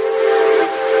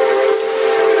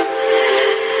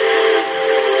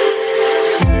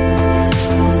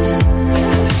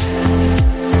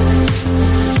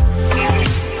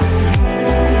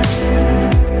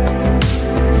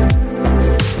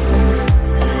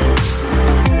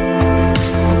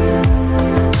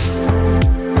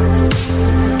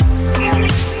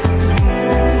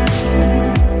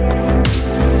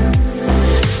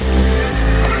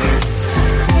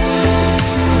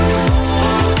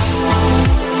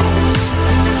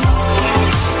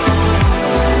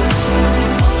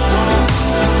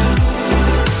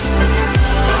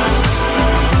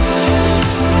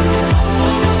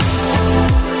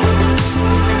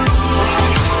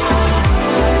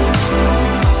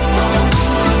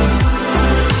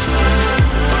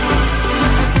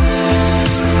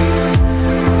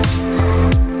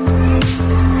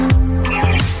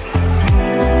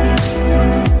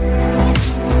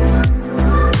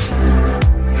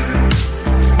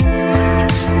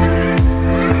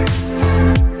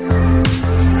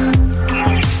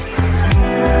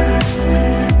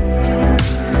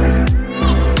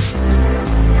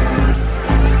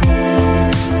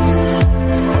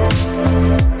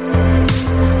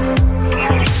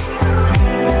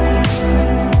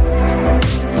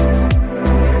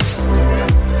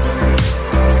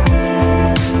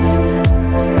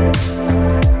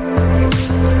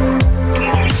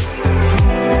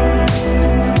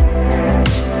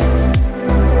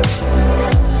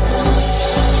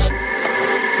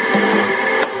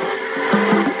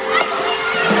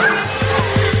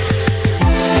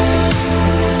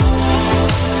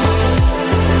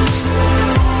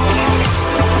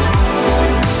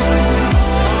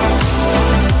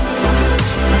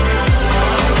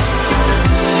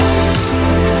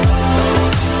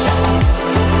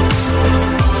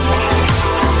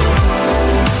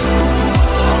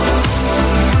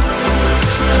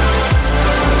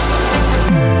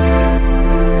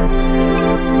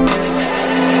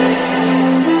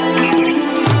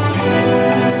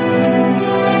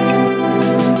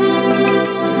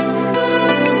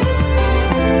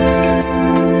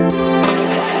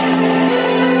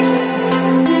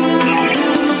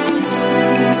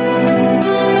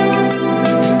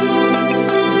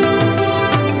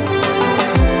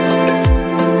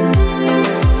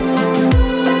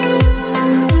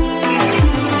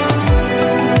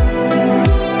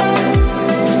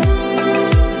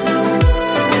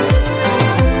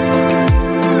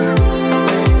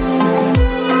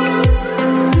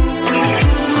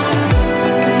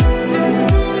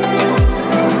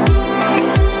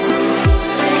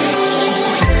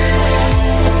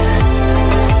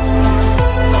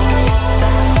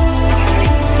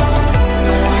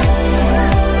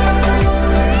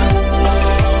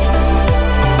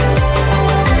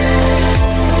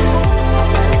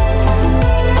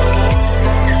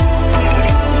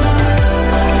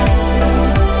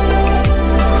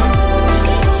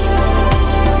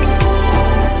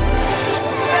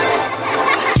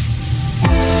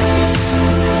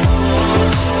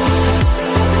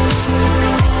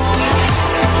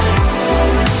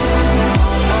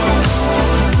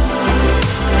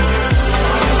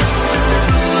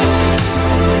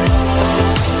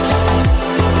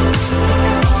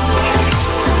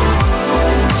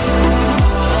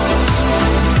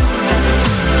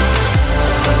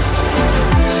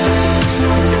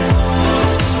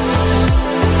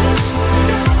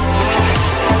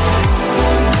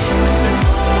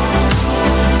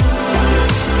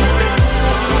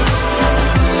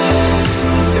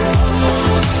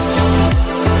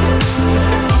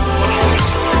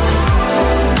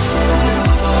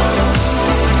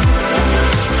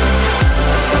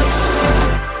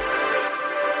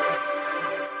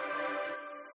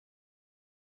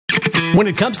 When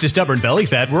it comes to stubborn belly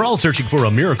fat, we're all searching for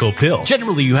a miracle pill.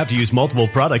 Generally, you have to use multiple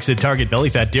products that target belly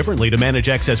fat differently to manage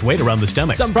excess weight around the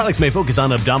stomach. Some products may focus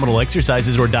on abdominal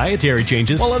exercises or dietary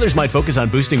changes, while others might focus on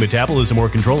boosting metabolism or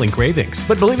controlling cravings.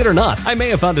 But believe it or not, I may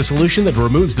have found a solution that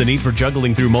removes the need for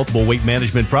juggling through multiple weight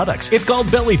management products. It's called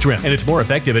Belly Trim, and it's more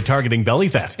effective at targeting belly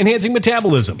fat, enhancing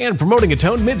metabolism, and promoting a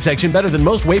toned midsection better than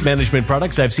most weight management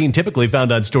products I've seen typically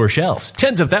found on store shelves.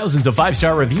 Tens of thousands of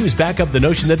 5-star reviews back up the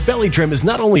notion that Belly Trim is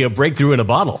not only a breakthrough in a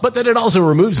bottle, but that it also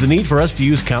removes the need for us to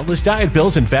use countless diet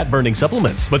pills and fat-burning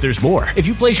supplements. But there's more. If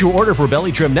you place your order for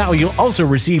Belly Trim now, you'll also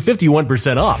receive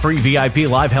 51% off, free VIP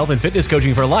live health and fitness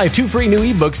coaching for life, 2 free new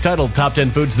ebooks titled Top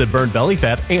 10 Foods That Burn Belly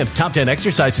Fat and Top 10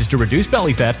 Exercises to Reduce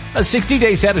Belly Fat, a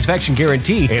 60-day satisfaction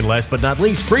guarantee, and last but not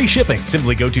least, free shipping.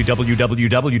 Simply go to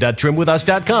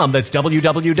www.trimwithus.com. That's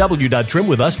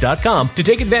www.trimwithus.com to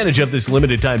take advantage of this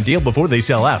limited time deal before they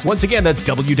sell out. Once again, that's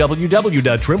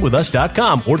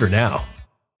www.trimwithus.com. Order now.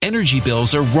 Energy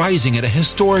bills are rising at a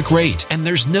historic rate, and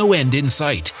there's no end in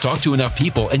sight. Talk to enough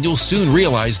people, and you'll soon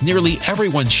realize nearly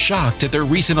everyone's shocked at their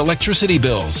recent electricity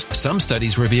bills. Some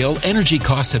studies reveal energy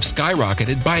costs have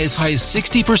skyrocketed by as high as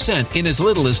 60% in as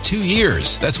little as 2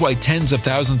 years. That's why tens of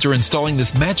thousands are installing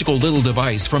this magical little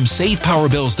device from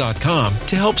SavePowerBills.com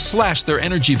to help slash their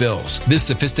energy bills. This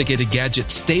sophisticated gadget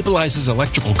stabilizes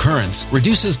electrical currents,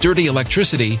 reduces dirty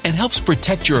electricity, and helps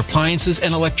protect your appliances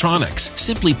and electronics.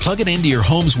 Simply plug it into your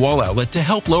home's wall outlet to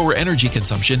help lower energy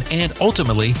consumption and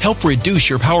ultimately help reduce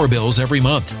your power bills every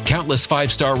month. Countless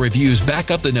 5-star reviews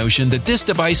back up the notion that this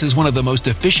device is one of the most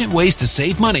efficient ways to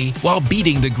save money while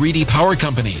beating the greedy power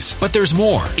companies. But there's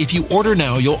more. If you order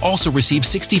now, you'll also receive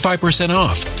 65%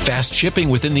 off, fast shipping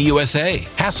within the USA,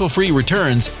 hassle-free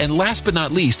returns, and last but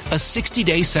not least, a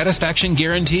 60-day satisfaction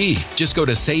guarantee. Just go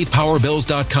to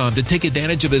SavePowerBills.com to take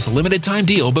advantage of this limited time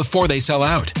deal before they sell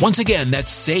out. Once again,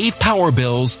 that's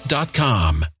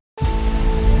SavePowerBills.com.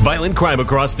 Violent crime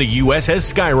across the U.S.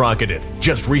 has skyrocketed.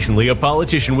 Just recently, a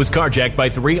politician was carjacked by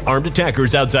 3 armed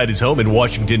attackers outside his home in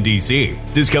Washington, D.C.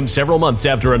 This comes several months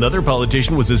after another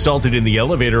politician was assaulted in the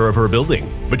elevator of her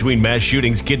building. Between mass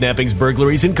shootings, kidnappings,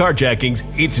 burglaries, and carjackings,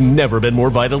 it's never been more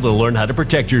vital to learn how to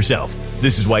protect yourself.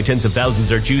 This is why tens of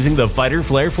thousands are choosing the Fighter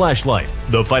Flare flashlight.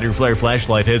 The Fighter Flare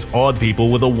flashlight has awed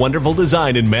people with a wonderful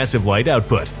design and massive light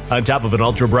output. On top of an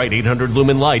ultra-bright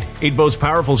 800-lumen light, it boasts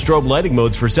powerful strobe lighting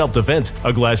modes for self-defense,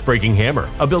 a glass-breaking hammer,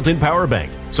 a built-in power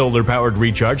bank, solar-powered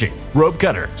recharging, rope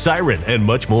cutter, siren, and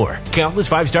much more. Countless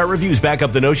 5-star reviews back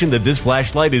up the notion that this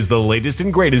flashlight is the latest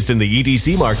and greatest in the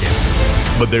EDC market.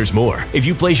 But there's more. If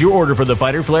you place your order for the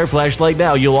Fighter Flare flashlight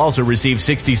now, you'll also receive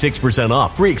 66%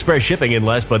 off, free express shipping, and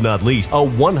last but not least, a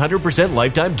 100%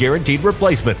 lifetime guaranteed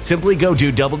replacement. Simply go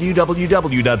to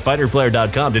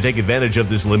www.fighterflare.com to take advantage of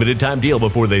this limited time deal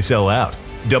before they sell out.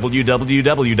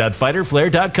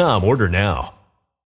 www.fighterflare.com. Order now.